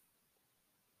enough.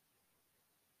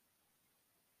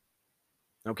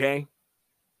 Okay?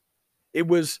 It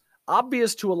was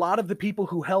obvious to a lot of the people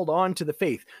who held on to the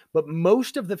faith, but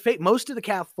most of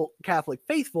the Catholic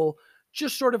faithful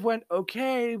just sort of went,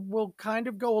 okay, we'll kind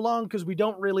of go along because we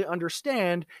don't really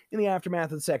understand in the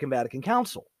aftermath of the Second Vatican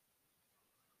Council.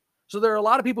 So there are a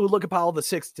lot of people who look at Paul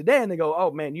VI today and they go,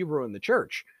 oh man, you ruined the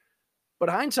church. But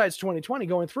hindsight's 2020.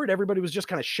 Going through it, everybody was just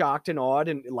kind of shocked and awed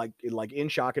and like in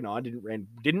shock and awe, and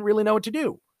didn't really know what to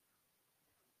do.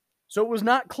 So it was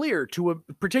not clear to a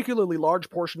particularly large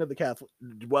portion of the Catholic,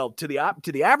 well, to the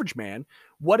average man,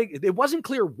 it wasn't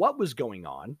clear what was going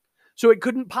on. So it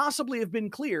couldn't possibly have been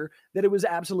clear that it was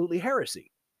absolutely heresy.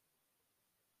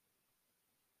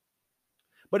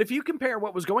 But if you compare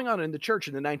what was going on in the church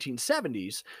in the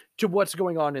 1970s to what's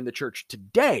going on in the church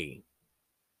today,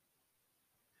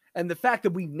 and the fact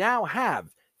that we now have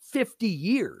 50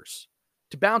 years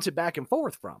to bounce it back and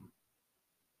forth from,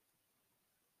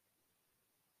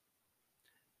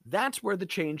 that's where the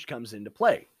change comes into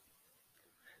play.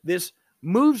 This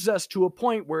moves us to a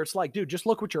point where it's like, dude, just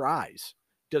look with your eyes.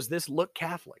 Does this look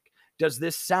Catholic? Does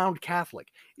this sound Catholic?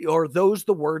 Are those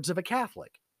the words of a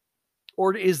Catholic?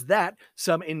 Or is that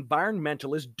some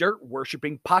environmentalist,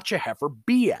 dirt-worshipping, pacha-heifer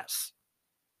BS?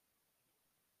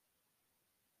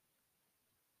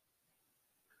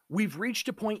 We've reached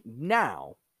a point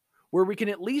now where we can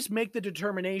at least make the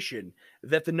determination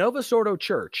that the Novus Ordo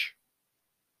Church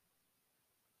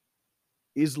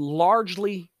is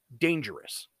largely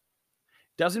dangerous.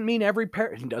 Doesn't mean every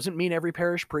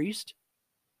parish priest.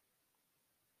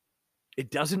 It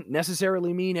doesn't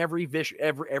necessarily mean every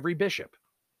bishop.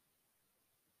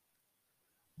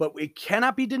 But it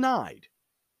cannot be denied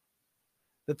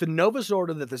that the Novus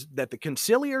Ordo, that the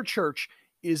conciliar church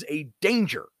is a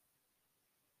danger.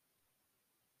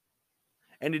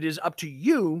 And it is up to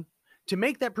you to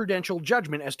make that prudential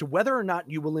judgment as to whether or not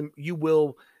you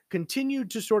will continue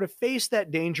to sort of face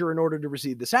that danger in order to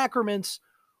receive the sacraments,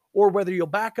 or whether you'll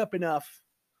back up enough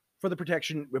for the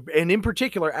protection, and in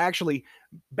particular, actually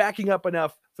backing up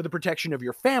enough for the protection of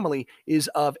your family is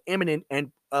of eminent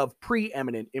and of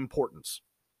preeminent importance.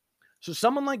 So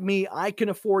someone like me, I can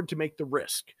afford to make the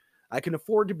risk. I can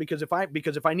afford to, because if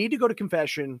I need to go to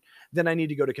confession, then I need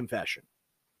to go to confession.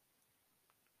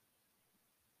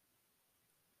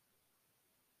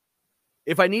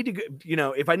 If I need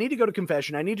to go to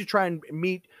confession, I need to try and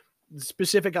meet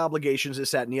specific obligations,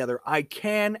 this, that, and the other. I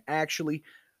can actually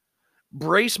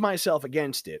brace myself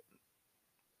against it,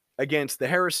 against the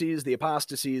heresies, the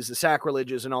apostasies, the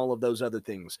sacrileges, and all of those other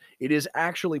things. It is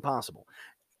actually possible.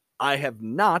 I have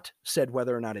not said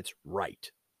whether or not it's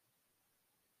right.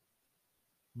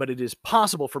 But it is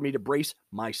possible for me to brace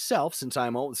myself, since I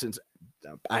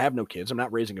have no kids, I'm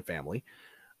not raising a family.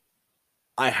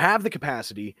 I have the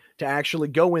capacity to actually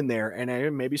go in there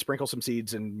and maybe sprinkle some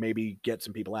seeds and maybe get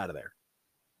some people out of there.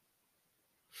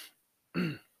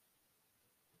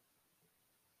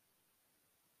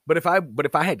 But if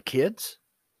I had kids,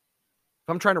 if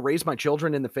I'm trying to raise my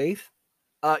children in the faith,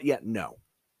 no.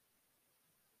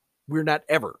 We're not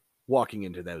ever walking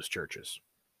into those churches,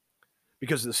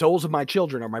 because the souls of my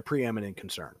children are my preeminent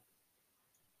concern.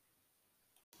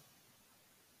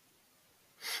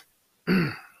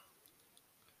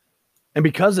 And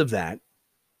because of that,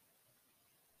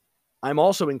 I'm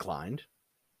also inclined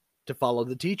to follow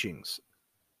the teachings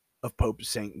of Pope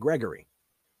St. Gregory,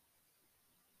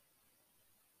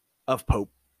 of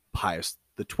Pope Pius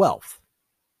XII.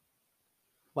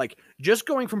 Like, just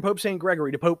going from Pope St.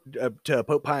 Gregory to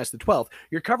Pope Pius XII,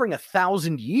 you're covering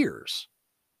 1,000 years.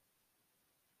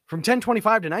 From 1025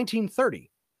 to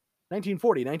 1930,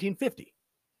 1940, 1950.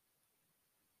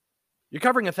 You're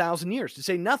covering 1,000 years, to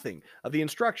say nothing of the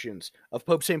instructions of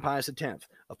Pope St. Pius X,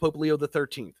 of Pope Leo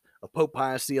XIII, of Pope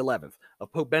Pius XI,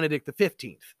 of Pope Benedict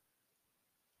XV.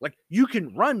 Like, you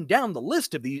can run down the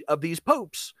list of these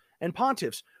popes and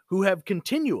pontiffs who have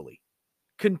continually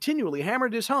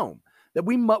hammered this home, that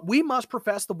we must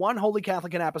profess the one holy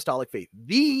Catholic and apostolic faith,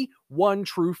 the one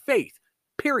true faith,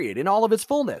 period, in all of its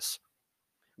fullness.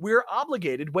 We're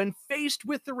obligated, when faced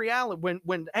with the reality,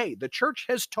 when the church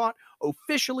has taught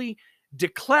officially,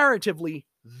 declaratively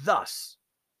thus,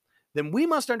 then we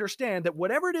must understand that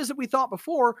whatever it is that we thought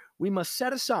before, we must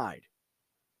set aside.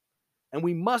 And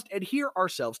we must adhere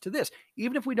ourselves to this.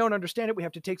 Even if we don't understand it, we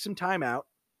have to take some time out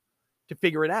to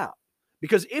figure it out.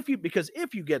 Because if you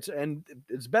get, and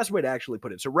it's the best way to actually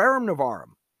put it, so Rerum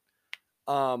Novarum.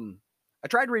 I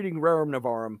tried reading Rerum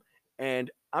Novarum, and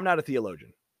I'm not a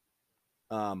theologian.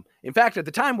 In fact, at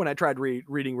the time when I tried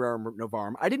reading Rerum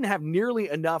Novarum, I didn't have nearly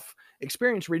enough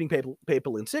experience reading papal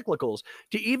encyclicals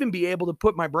to even be able to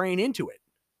put my brain into it,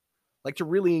 like to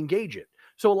really engage it.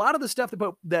 So a lot of the stuff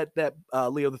that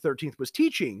Leo the 13th was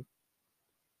teaching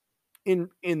in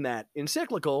that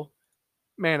encyclical,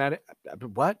 man,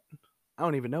 what? I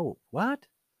don't even know. What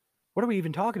are we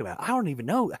even talking about? I don't even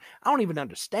know. I don't even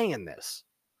understand this.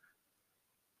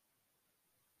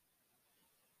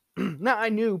 Now, I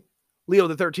knew Leo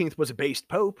the 13th was a based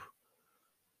pope.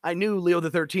 I knew Leo the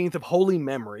 13th of holy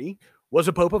memory was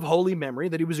a pope of holy memory,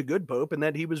 that he was a good pope, and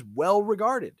that he was well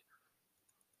regarded.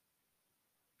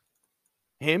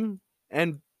 Him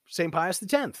and St. Pius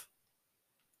X.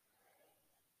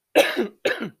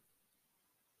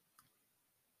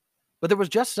 But there was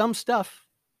just some stuff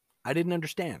I didn't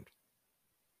understand.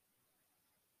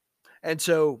 And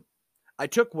so I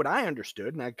took what I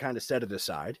understood and I kind of set it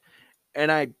aside,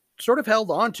 and I sort of held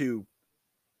on to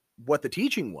what the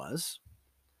teaching was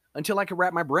until I could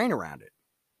wrap my brain around it,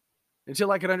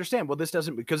 until I could understand, well, this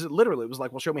doesn't, because it literally was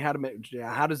like, well, show me how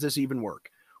does this even work?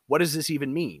 What does this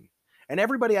even mean? And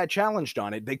everybody I challenged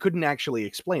on it, they couldn't actually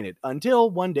explain it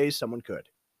until one day someone could.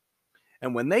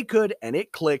 And when they could and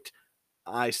it clicked,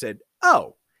 I said,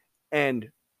 oh. And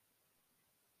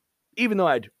even though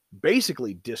I'd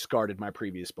basically discarded my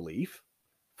previous belief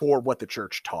for what the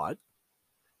church taught,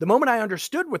 the moment I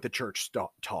understood what the church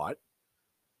taught,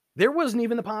 there wasn't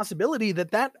even the possibility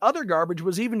that that other garbage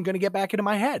was even going to get back into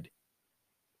my head.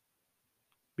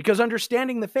 Because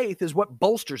understanding the faith is what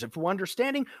bolsters it. For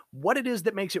understanding what it is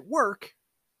that makes it work,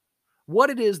 what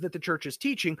it is that the church is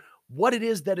teaching, what it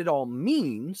is that it all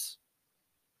means,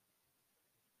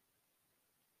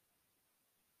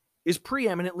 is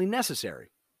preeminently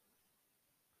necessary.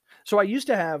 So I used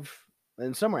to have,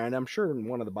 and somewhere, and I'm sure in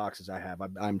one of the boxes I have,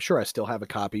 I'm sure I still have a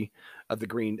copy of the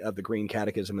Green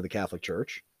Catechism of the Catholic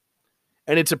Church,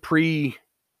 and it's a pre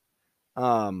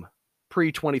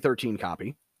 2013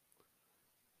 copy,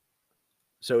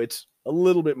 so it's a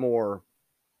little bit more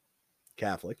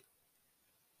Catholic.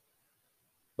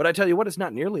 But I tell you what, it's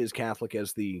not nearly as Catholic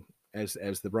as the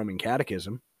Roman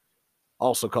Catechism,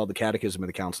 also called the Catechism of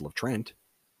the Council of Trent.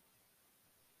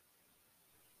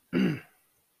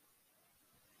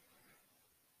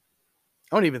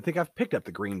 I don't even think I've picked up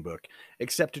the Green Book,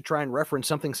 except to try and reference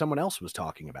something someone else was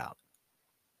talking about.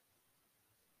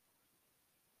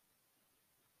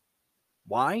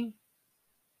 Why?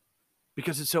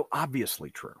 Because it's so obviously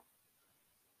true.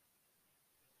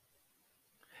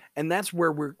 And that's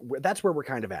where we're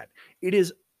kind of at. It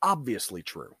is obviously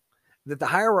true that the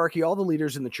hierarchy, all the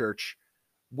leaders in the church,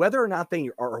 whether or not they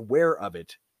are aware of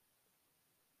it,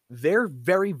 they're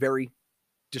very, very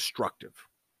destructive.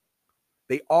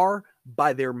 They are,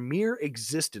 by their mere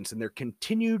existence and their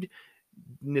continued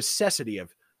necessity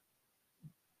of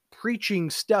preaching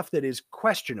stuff that is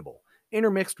questionable,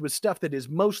 intermixed with stuff that is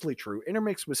mostly true,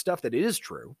 intermixed with stuff that is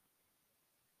true,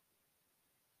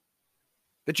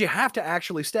 that you have to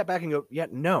actually step back and go, yeah,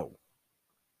 no,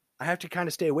 I have to kind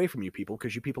of stay away from you people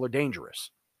because you people are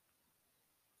dangerous.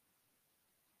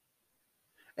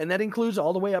 And that includes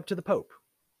all the way up to the Pope.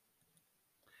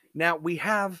 Now, we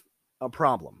have a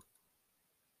problem.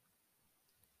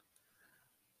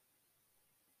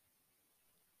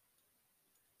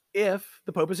 If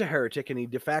the Pope is a heretic and he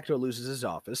de facto loses his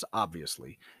office,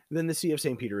 obviously, then the See of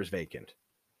St. Peter is vacant.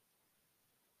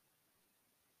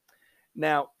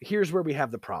 Now, here's where we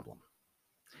have the problem.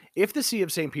 If the See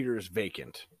of St. Peter is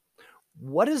vacant,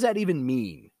 what does that even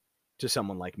mean to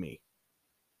someone like me?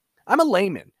 I'm a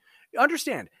layman.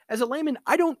 Understand, as a layman,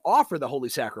 I don't offer the holy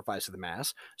sacrifice of the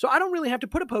Mass, so I don't really have to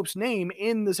put a Pope's name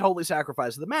in this holy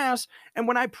sacrifice of the Mass. And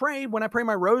when I pray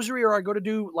my rosary, or I go to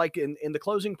do, like in the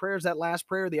closing prayers, that last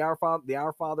prayer, the Our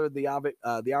Father, the Ave,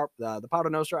 the Pater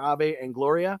Noster, Ave, and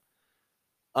Gloria,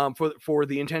 for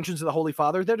the intentions of the Holy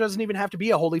Father, there doesn't even have to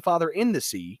be a Holy Father in the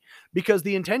See, because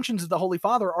the intentions of the Holy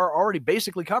Father are already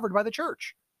basically covered by the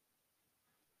Church.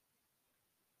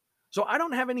 So I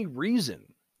don't have any reason,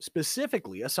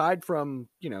 specifically, aside from,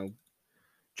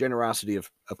 generosity of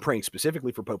praying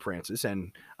specifically for Pope Francis,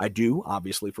 and I do,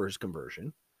 obviously, for his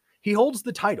conversion. He holds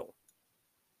the title.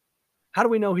 How do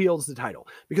we know he holds the title?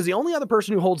 Because the only other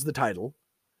person who holds the title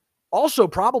also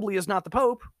probably is not the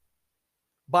Pope,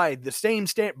 by the same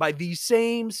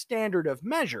standard of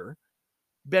measure,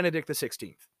 Benedict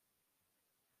XVI.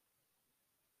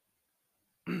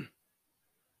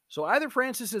 So either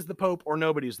Francis is the Pope or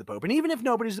nobody's the Pope. And even if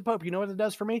nobody's the Pope, you know what it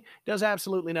does for me? It does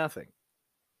absolutely nothing.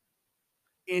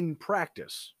 In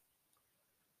practice.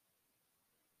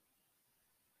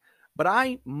 But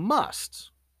I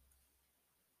must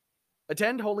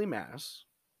attend Holy Mass,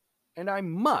 and I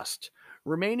must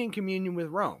remain in communion with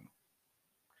Rome.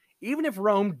 Even if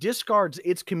Rome discards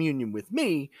its communion with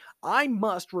me, I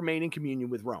must remain in communion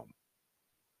with Rome.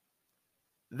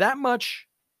 That much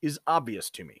is obvious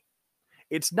to me.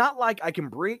 It's not like I can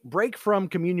break from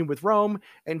communion with Rome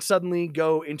and suddenly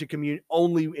go into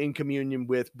only in communion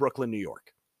with Brooklyn, New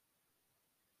York.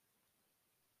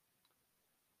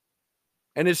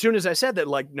 And as soon as I said that,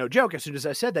 like, no joke, as soon as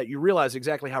I said that, you realize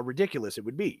exactly how ridiculous it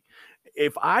would be.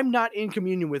 If I'm not in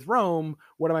communion with Rome,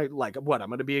 what am I like? What? I'm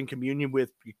going to be in communion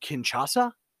with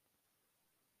Kinshasa?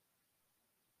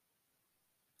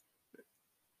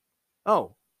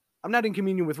 Oh, I'm not in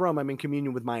communion with Rome. I'm in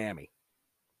communion with Miami.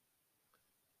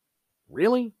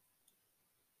 Really?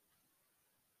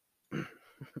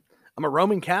 I'm a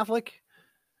Roman Catholic,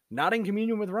 not in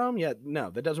communion with Rome? Yeah,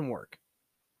 no, that doesn't work.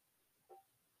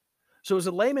 So as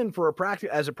a layman,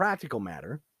 as a practical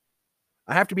matter,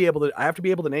 I have to be able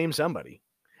to name somebody.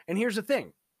 And here's the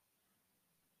thing.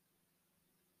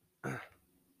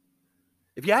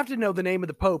 If you have to know the name of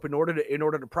the Pope in order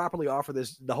to properly offer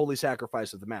the holy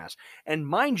sacrifice of the Mass, and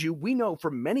mind you, we know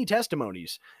from many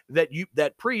testimonies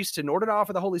that priests, in order to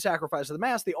offer the holy sacrifice of the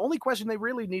Mass, the only question they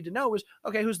really need to know is,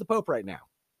 okay, who's the Pope right now?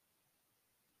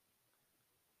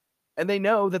 And they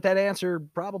know that answer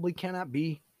probably cannot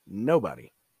be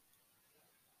nobody.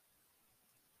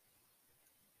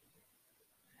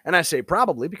 And I say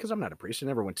probably because I'm not a priest. I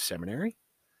never went to seminary.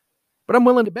 But I'm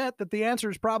willing to bet that the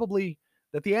answer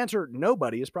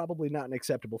nobody is probably not an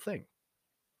acceptable thing.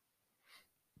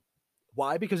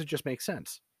 Why? Because it just makes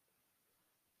sense.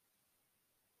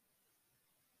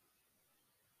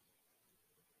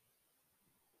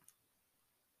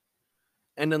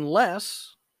 And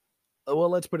unless, well,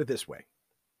 let's put it this way.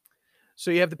 So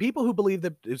you have the people who believe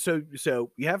that, so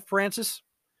you have Francis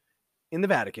in the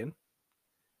Vatican.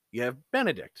 You have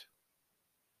Benedict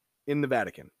in the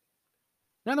Vatican.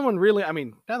 Neither one really, I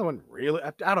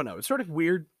don't know. It's sort of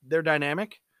weird, their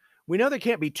dynamic. We know there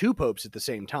can't be two popes at the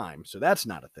same time, so that's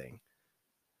not a thing.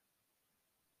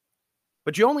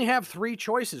 But you only have three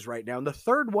choices right now, and the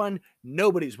third one,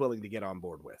 nobody's willing to get on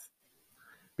board with.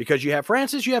 Because you have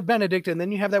Francis, you have Benedict, and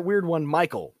then you have that weird one,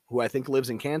 Michael, who I think lives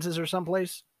in Kansas or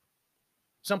someplace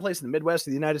in the Midwest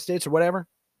of the United States or whatever.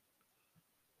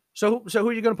 So who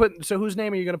are you going to put? So whose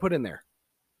name are you going to put in there?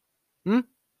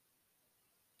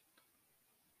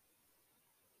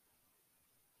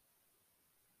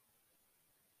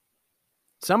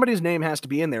 Somebody's name has to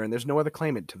be in there, and there's no other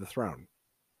claimant to the throne.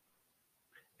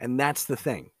 And that's the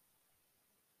thing.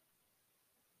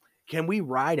 Can we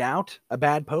ride out a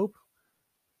bad pope?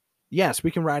 Yes,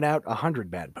 we can ride out 100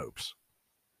 bad popes.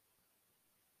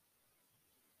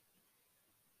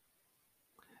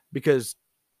 Because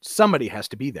somebody has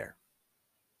to be there.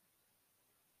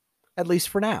 At least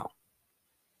for now.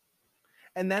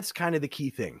 And that's kind of the key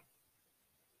thing.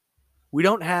 We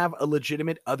don't have a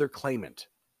legitimate other claimant.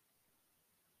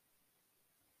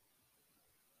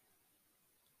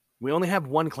 We only have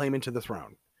one claimant to the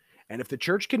throne. And if the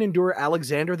church can endure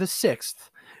Alexander VI,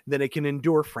 then it can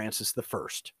endure Francis I.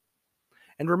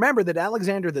 And remember that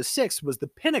Alexander VI was the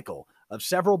pinnacle of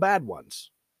several bad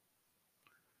ones.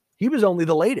 He was only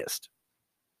the latest.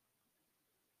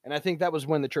 And I think that was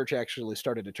when the church actually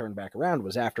started to turn back around,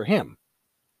 was after him.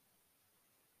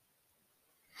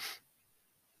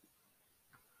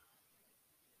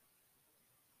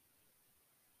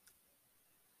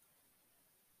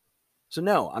 So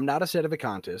no, I'm not a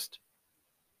sedevacantist.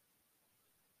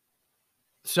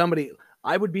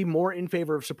 I would be more in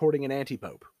favor of supporting an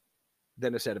anti-pope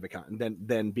than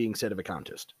than being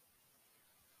sedevacantist.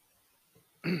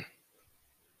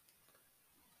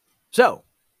 So,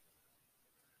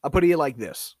 I'll put it like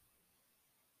this.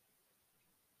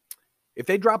 If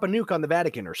they drop a nuke on the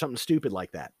Vatican or something stupid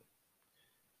like that,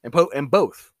 and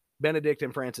both Benedict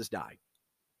and Francis die,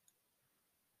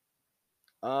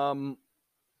 I'll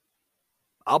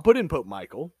put in Pope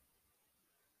Michael,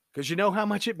 because you know how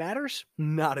much it matters?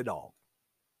 Not at all.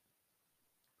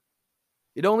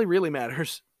 It only really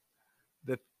matters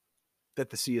that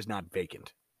the see is not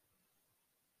vacant.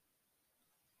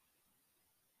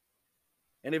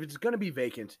 And if it's going to be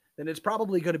vacant, then it's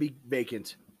probably going to be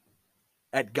vacant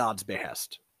at God's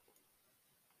behest.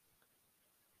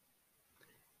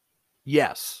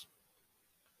 Yes,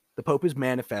 the Pope is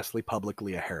manifestly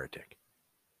publicly a heretic.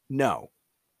 No,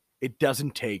 it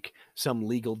doesn't take some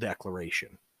legal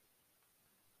declaration.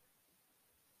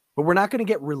 But we're not going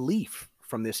to get relief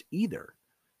from this either.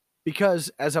 Because,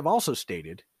 as I've also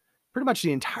stated, pretty much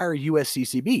the entire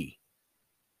USCCB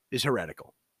is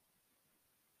heretical.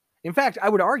 In fact, I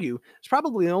would argue it's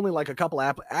probably only like a couple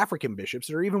African bishops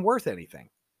that are even worth anything.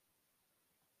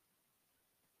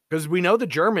 Because we know the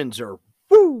Germans are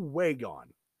Woo, way gone.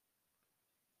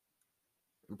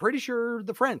 I'm pretty sure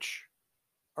the French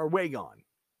are way gone.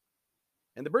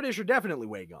 And the British are definitely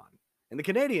way gone. And the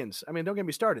Canadians, I mean, don't get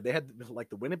me started. They had like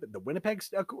the Winnipeg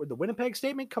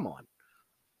Statement. Come on.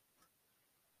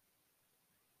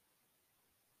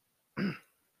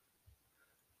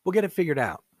 We'll get it figured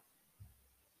out.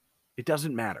 It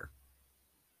doesn't matter.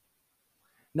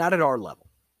 Not at our level.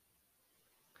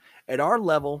 At our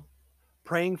level,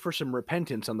 praying for some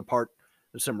repentance and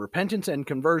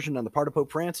conversion on the part of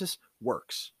Pope Francis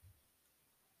works.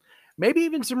 Maybe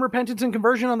even some repentance and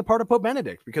conversion on the part of Pope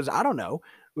Benedict, because I don't know.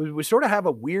 We sort of have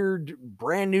a weird,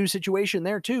 brand new situation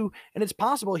there too. And it's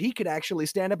possible he could actually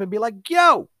stand up and be like,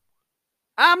 yo,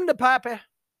 I'm the Papa.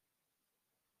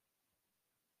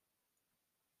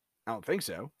 I don't think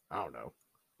so. I don't know.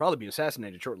 Probably be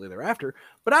assassinated shortly thereafter,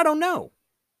 but I don't know.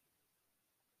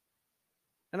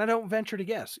 And I don't venture to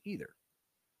guess either.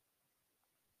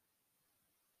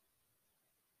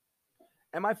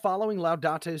 Am I following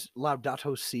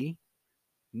Laudato Si?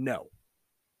 No.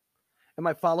 Am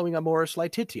I following Amoris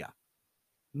Laetitia?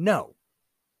 No.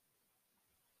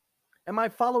 Am I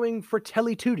following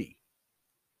Fratelli Tutti?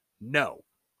 No.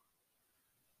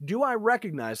 Do I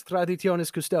recognize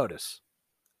Traditionis Custodes?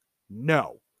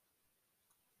 No.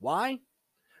 Why?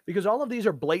 Because all of these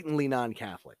are blatantly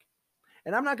non-Catholic.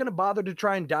 And I'm not going to bother to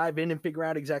try and dive in and figure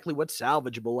out exactly what's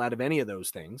salvageable out of any of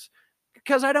those things,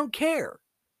 because I don't care.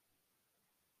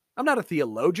 I'm not a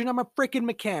theologian. I'm a freaking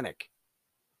mechanic.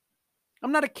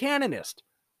 I'm not a canonist.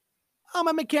 I'm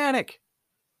a mechanic.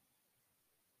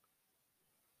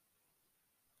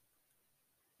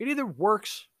 It either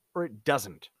works or it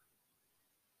doesn't.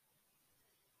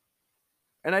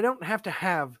 And I don't have to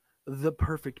have the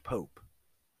perfect pope.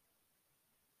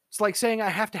 It's like saying I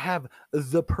have to have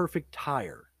the perfect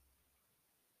tire.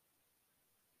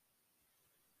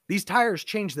 These tires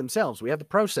change themselves. We have the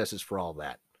processes for all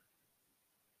that.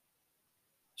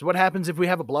 So what happens if we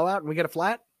have a blowout and we get a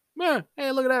flat?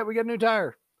 Hey, look at that. We get a new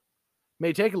tire.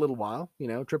 May take a little while. You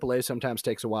know, AAA sometimes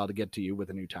takes a while to get to you with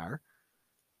a new tire.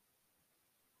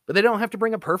 But they don't have to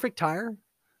bring a perfect tire.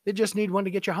 They just need one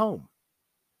to get you home.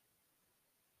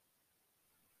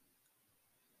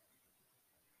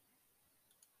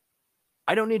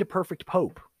 I don't need a perfect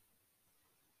pope.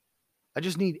 I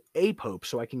just need a pope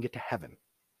so I can get to heaven.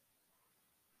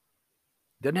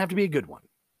 Doesn't have to be a good one.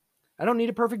 I don't need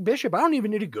a perfect bishop. I don't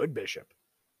even need a good bishop.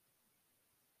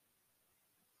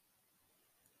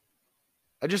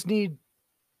 I just need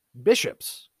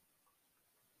bishops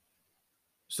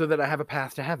so that I have a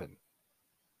path to heaven.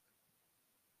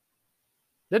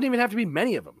 Doesn't even have to be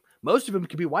many of them. Most of them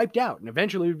could be wiped out, and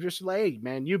eventually we're just like, hey,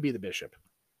 man, you be the bishop.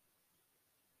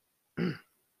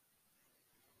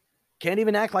 Can't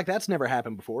even act like that's never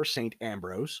happened before, St.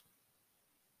 Ambrose.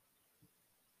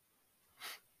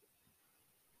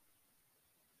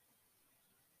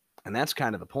 And that's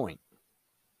kind of the point.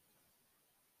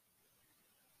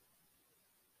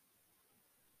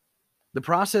 The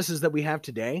processes that we have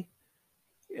today,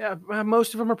 yeah,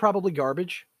 most of them are probably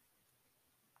garbage.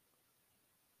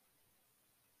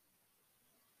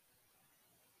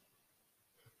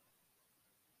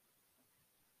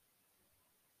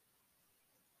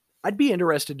 I'd be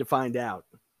interested to find out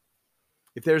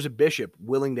if there's a bishop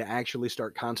willing to actually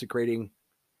start consecrating,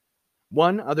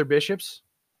 one, other bishops,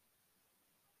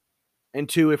 and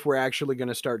two, if we're actually going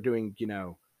to start doing, you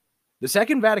know, the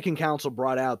Second Vatican Council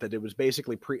brought out that it was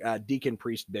basically deacon,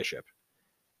 priest, bishop.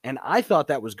 And I thought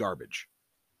that was garbage.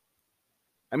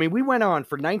 I mean, we went on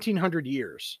for 1900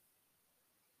 years.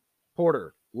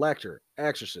 Porter, lector,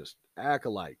 exorcist,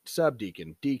 acolyte,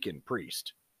 subdeacon, deacon,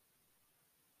 priest.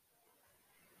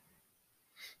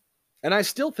 And I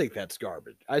still think that's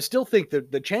garbage. I still think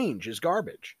that the change is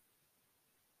garbage.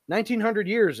 1900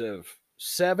 years of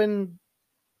 7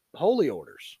 holy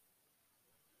orders.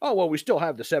 Oh, well, we still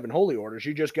have the 7 holy orders.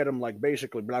 You just get them like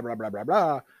basically blah, blah, blah, blah,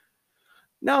 blah.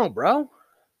 No, bro.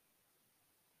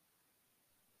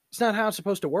 It's not how it's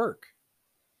supposed to work.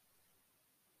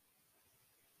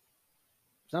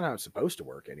 It's not how it's supposed to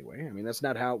work anyway. I mean, that's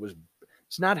not how it was.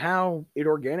 It's not how it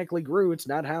organically grew. It's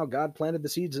not how God planted the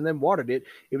seeds and then watered it.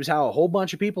 It was how a whole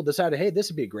bunch of people decided, hey, this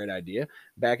would be a great idea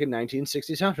back in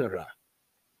 1960s.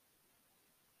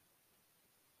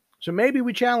 So maybe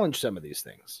we challenge some of these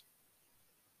things.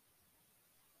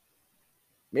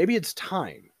 Maybe it's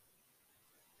time.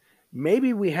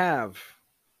 Maybe we have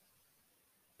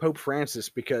Pope Francis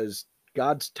because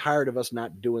God's tired of us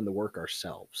not doing the work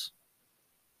ourselves.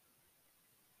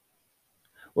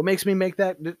 What makes me make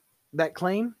that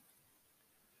claim?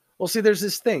 Well, see, there's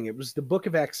this thing. It was the book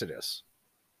of Exodus.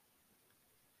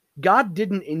 God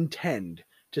didn't intend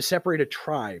to separate a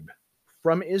tribe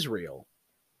from Israel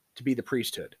to be the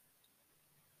priesthood.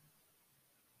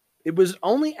 It was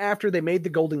only after they made the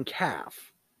golden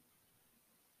calf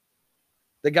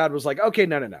that God was like, okay,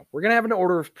 no. We're going to have an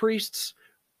order of priests,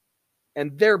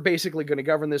 and they're basically going to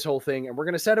govern this whole thing, and we're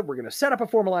going to set up a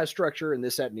formalized structure and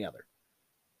this, that, and the other.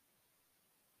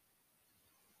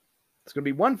 It's going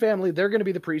to be one family, they're going to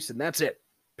be the priests, and that's it.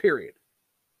 Period.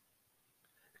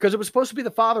 Because it was supposed to be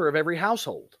the father of every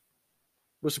household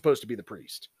was supposed to be the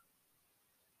priest.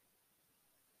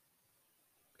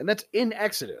 And that's in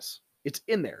Exodus. It's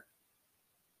in there.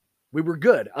 They were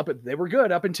good up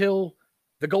until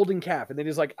the golden calf. And then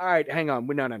he's like, all right, hang on.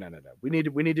 No. We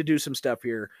need to do some stuff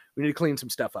here. We need to clean some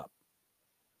stuff up.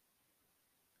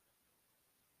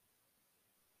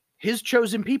 His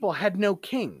chosen people had no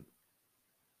king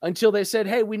until they said,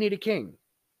 hey, we need a king.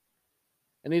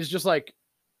 And he's just like,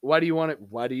 why do you want it?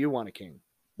 Why do you want a king?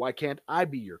 Why can't I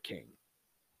be your king?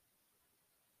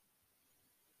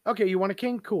 Okay, you want a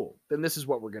king? Cool. Then this is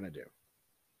what we're going to do.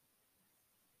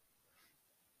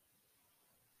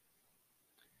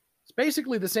 It's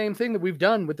basically the same thing that we've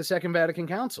done with the Second Vatican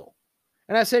Council.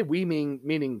 And I say we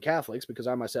meaning Catholics, because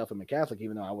I myself am a Catholic,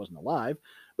 even though I wasn't alive.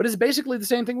 But it's basically the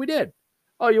same thing we did.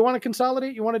 Oh, you want to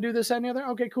consolidate? You want to do this, that, and the other?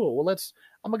 Okay, cool. Well,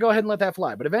 I'm going to go ahead and let that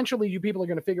fly. But eventually you people are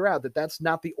going to figure out that that's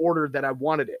not the order that I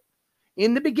wanted it.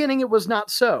 In the beginning, it was not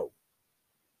so.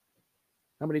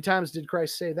 How many times did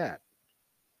Christ say that?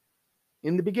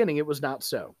 In the beginning, it was not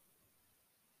so.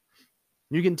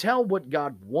 You can tell what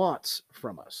God wants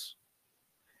from us.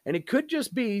 And it could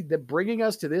just be that bringing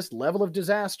us to this level of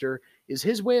disaster is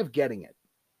his way of getting it.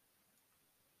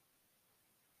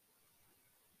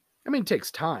 I mean, it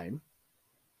takes time.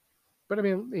 But I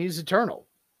mean, he's eternal.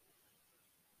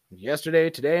 Yesterday,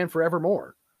 today, and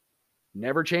forevermore.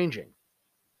 Never changing.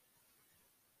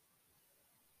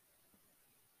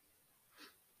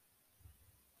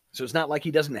 So it's not like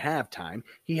he doesn't have time.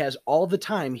 He has all the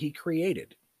time he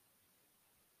created.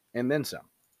 And then some.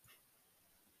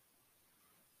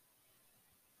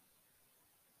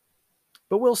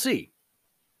 But we'll see.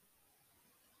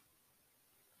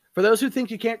 For those who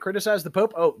think you can't criticize the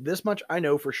Pope, oh, this much I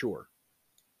know for sure.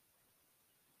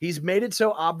 He's made it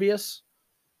so obvious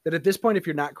that at this point, if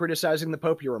you're not criticizing the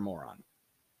Pope, you're a moron.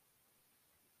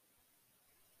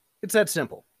 It's that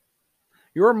simple.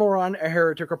 You're a moron, a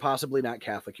heretic, or possibly not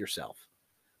Catholic yourself.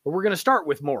 But we're going to start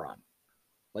with moron.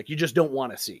 Like you just don't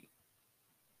want to see.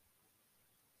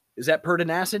 Is that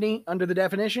pertinacity under the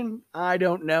definition? I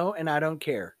don't know, and I don't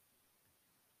care.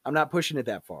 I'm not pushing it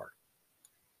that far.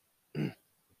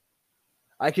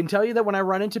 I can tell you that when I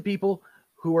run into people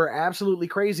who are absolutely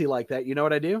crazy like that, you know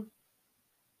what I do?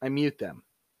 I mute them.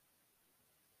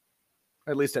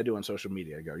 At least I do on social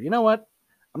media. I go, you know what?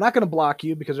 I'm not going to block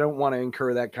you because I don't want to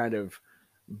incur that kind of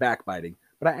backbiting.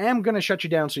 But I am going to shut you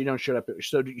down so you don't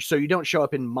so you don't show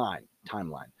up in my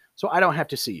timeline. So I don't have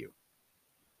to see you.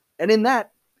 And in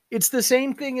that, it's the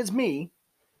same thing as me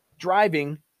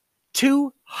driving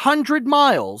 200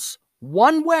 miles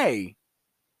one way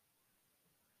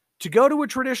to go to a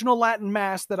traditional Latin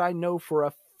mass that I know for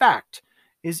a fact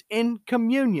is in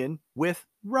communion with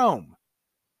Rome.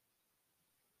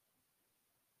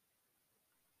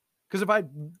 Because if I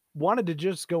wanted to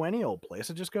just go any old place,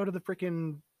 I'd just go to the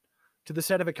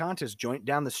Sedevacantis joint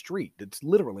down the street. That's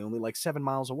literally only like 7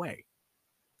 miles away.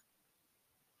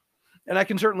 And I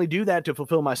can certainly do that to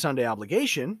fulfill my Sunday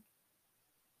obligation.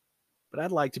 But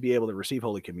I'd like to be able to receive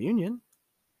Holy Communion.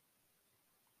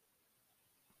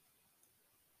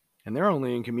 And they're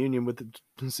only in communion with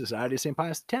the Society of St.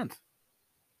 Pius X.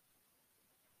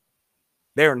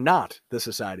 They're not the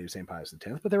Society of St. Pius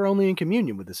X, but they're only in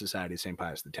communion with the Society of St.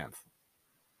 Pius X.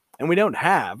 And we don't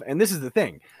have, and this is the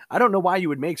thing, I don't know why you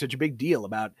would make such a big deal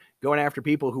about going after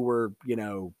people who were,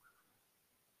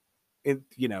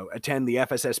 attend the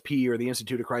FSSP or the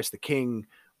Institute of Christ the King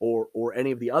or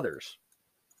any of the others.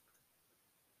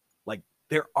 Like,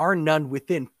 there are none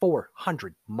within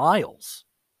 400 miles.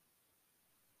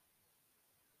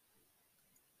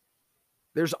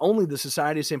 There's only the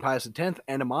Society of St. Pius X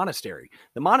and a monastery.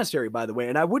 The monastery, by the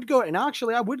way, I would go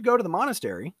to the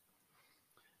monastery,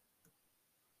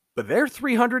 but they're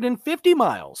 350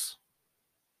 miles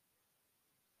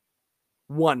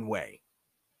one way.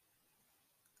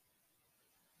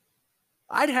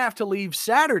 I'd have to leave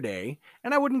Saturday,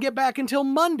 and I wouldn't get back until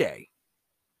Monday.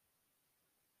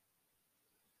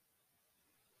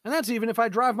 And that's even if I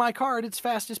drive my car at its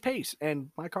fastest pace,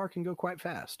 and my car can go quite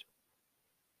fast.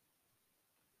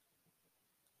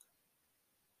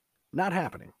 Not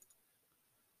happening.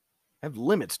 I have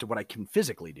limits to what I can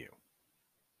physically do.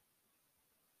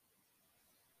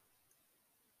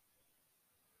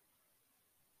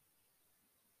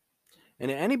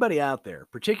 And anybody out there,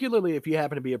 particularly if you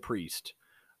happen to be a priest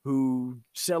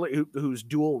who's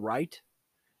dual right,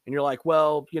 and you're like,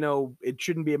 well, it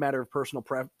shouldn't be a matter of personal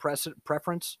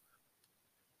preference.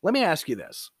 Let me ask you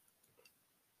this.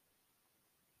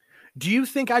 Do you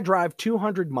think I drive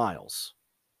 200 miles?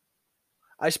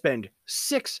 I spend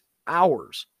 6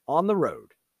 hours on the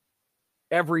road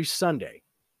every Sunday.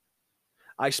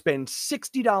 I spend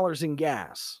 $60 in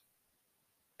gas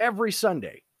every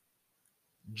Sunday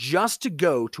just to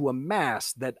go to a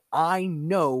mass that I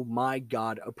know my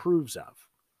God approves of.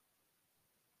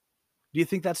 Do you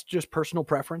think that's just personal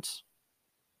preference?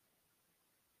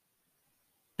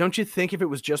 Don't you think if it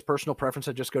was just personal preference,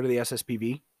 I'd just go to the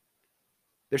SSPV?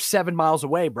 They're 7 miles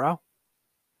away, bro.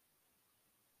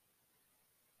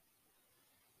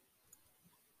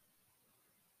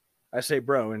 I say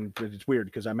bro, and it's weird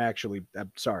because I'm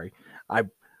sorry. I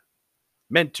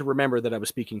meant to remember that I was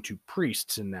speaking to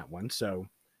priests in that one. So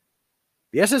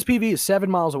the SSPV is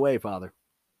 7 miles away, Father.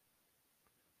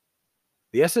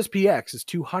 The SSPX is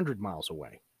 200 miles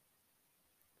away.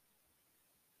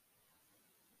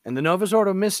 And the Novus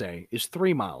Ordo Missae is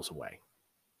 3 miles away.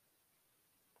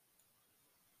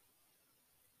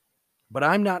 But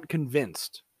I'm not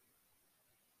convinced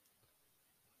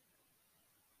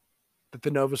that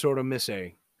the Novus Ordo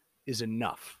Missae is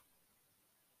enough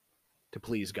to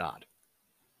please God.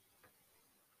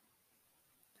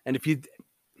 And if you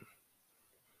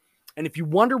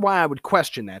wonder why I would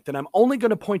question that, then I'm only going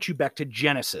to point you back to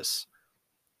Genesis,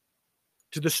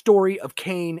 to the story of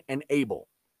Cain and Abel.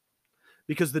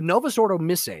 Because the Novus Ordo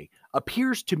Missae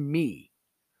appears to me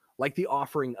like the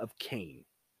offering of Cain.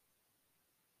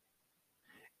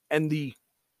 And the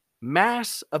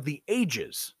Mass of the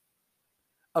Ages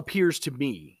appears to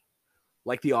me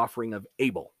like the offering of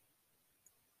Abel.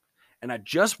 And I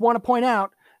just want to point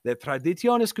out that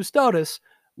Traditionis Custodes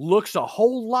looks a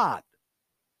whole lot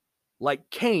like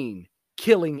Cain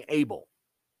killing Abel.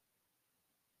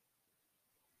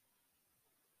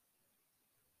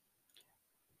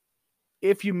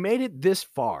 If you made it this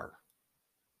far,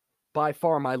 by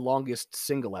far my longest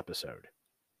single episode,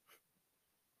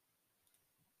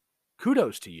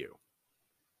 kudos to you.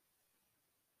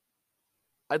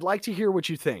 I'd like to hear what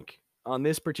you think on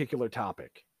this particular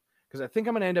topic, because I think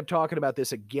I'm going to end up talking about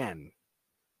this again,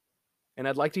 and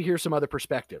I'd like to hear some other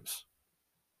perspectives.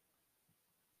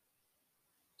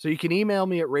 So you can email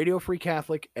me at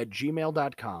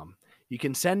radiofreecatholic@gmail.com. You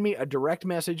can send me a direct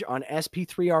message on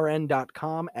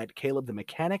sp3rn.com at Caleb the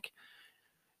Mechanic.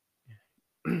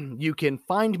 You can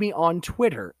find me on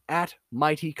Twitter at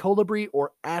Mighty Colibri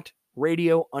or at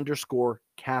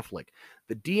radio_Catholic.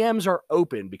 The DMs are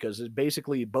open because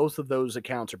basically both of those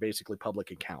accounts are basically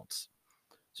public accounts.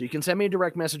 So you can send me a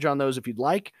direct message on those if you'd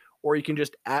like, or you can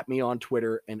just at me on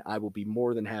Twitter and I will be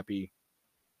more than happy.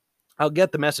 I'll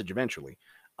get the message eventually.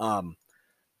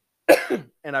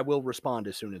 And I will respond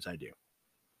as soon as I do.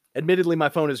 Admittedly, my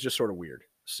phone is just sort of weird,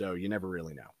 so you never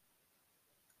really know.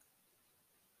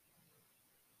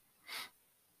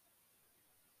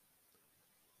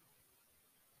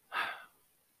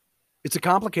 It's a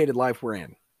complicated life we're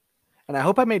in, and I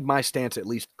hope I made my stance at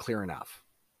least clear enough.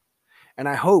 And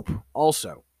I hope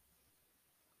also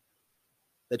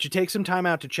that you take some time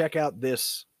out to check out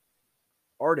this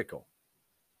article.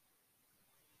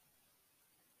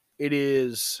 It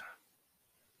is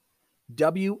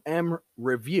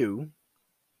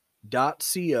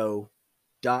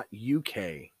wmreview.co.uk,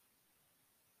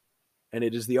 and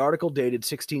it is the article dated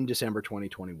 16 December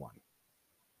 2021.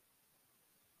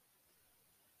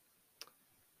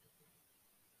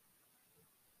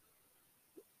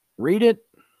 Read it.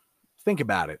 Think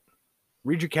about it.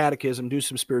 Read your catechism. Do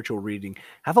some spiritual reading.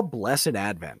 Have a blessed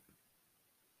Advent.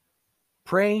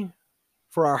 Pray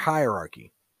for our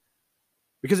hierarchy.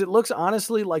 Because it looks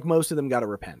honestly like most of them got to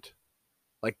repent.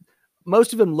 Like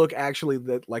most of them look actually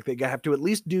that like they have to at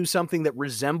least do something that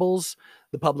resembles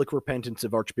the public repentance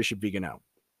of Archbishop Vigano.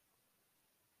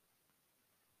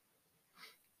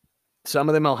 Some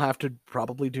of them will have to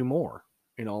probably do more,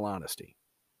 in all honesty.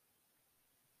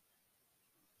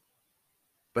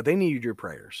 But they need your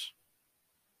prayers.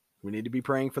 We need to be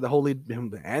praying for the holy,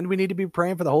 and we need to be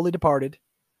praying for the holy departed.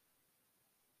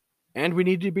 And we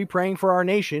need to be praying for our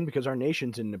nation, because our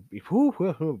nation's in the,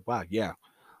 wow, yeah.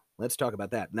 Let's talk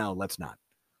about that. No, let's not.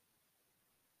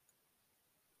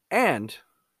 And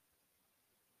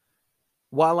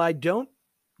while I don't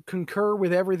concur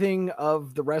with everything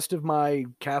of the rest of my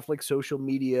Catholic social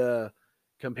media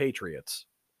compatriots,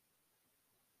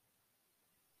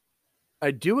 I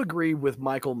do agree with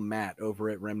Michael Matt over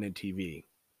at Remnant TV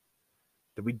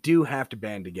that we do have to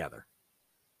band together.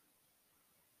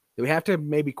 That we have to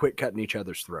maybe quit cutting each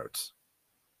other's throats.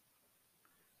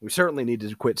 We certainly need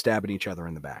to quit stabbing each other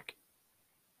in the back.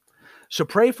 So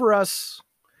pray for us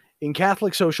in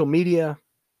Catholic social media,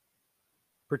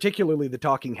 particularly the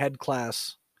talking head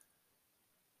class.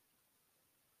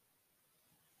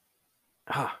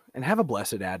 And have a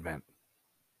blessed Advent.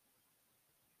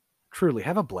 Truly,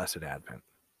 have a blessed Advent.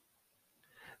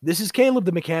 This is Caleb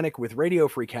the Mechanic with Radio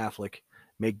Free Catholic.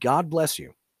 May God bless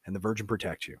you and the Virgin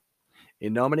protect you.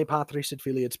 In nomine Patris et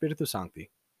Filii et Spiritus Sancti.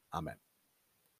 Amen.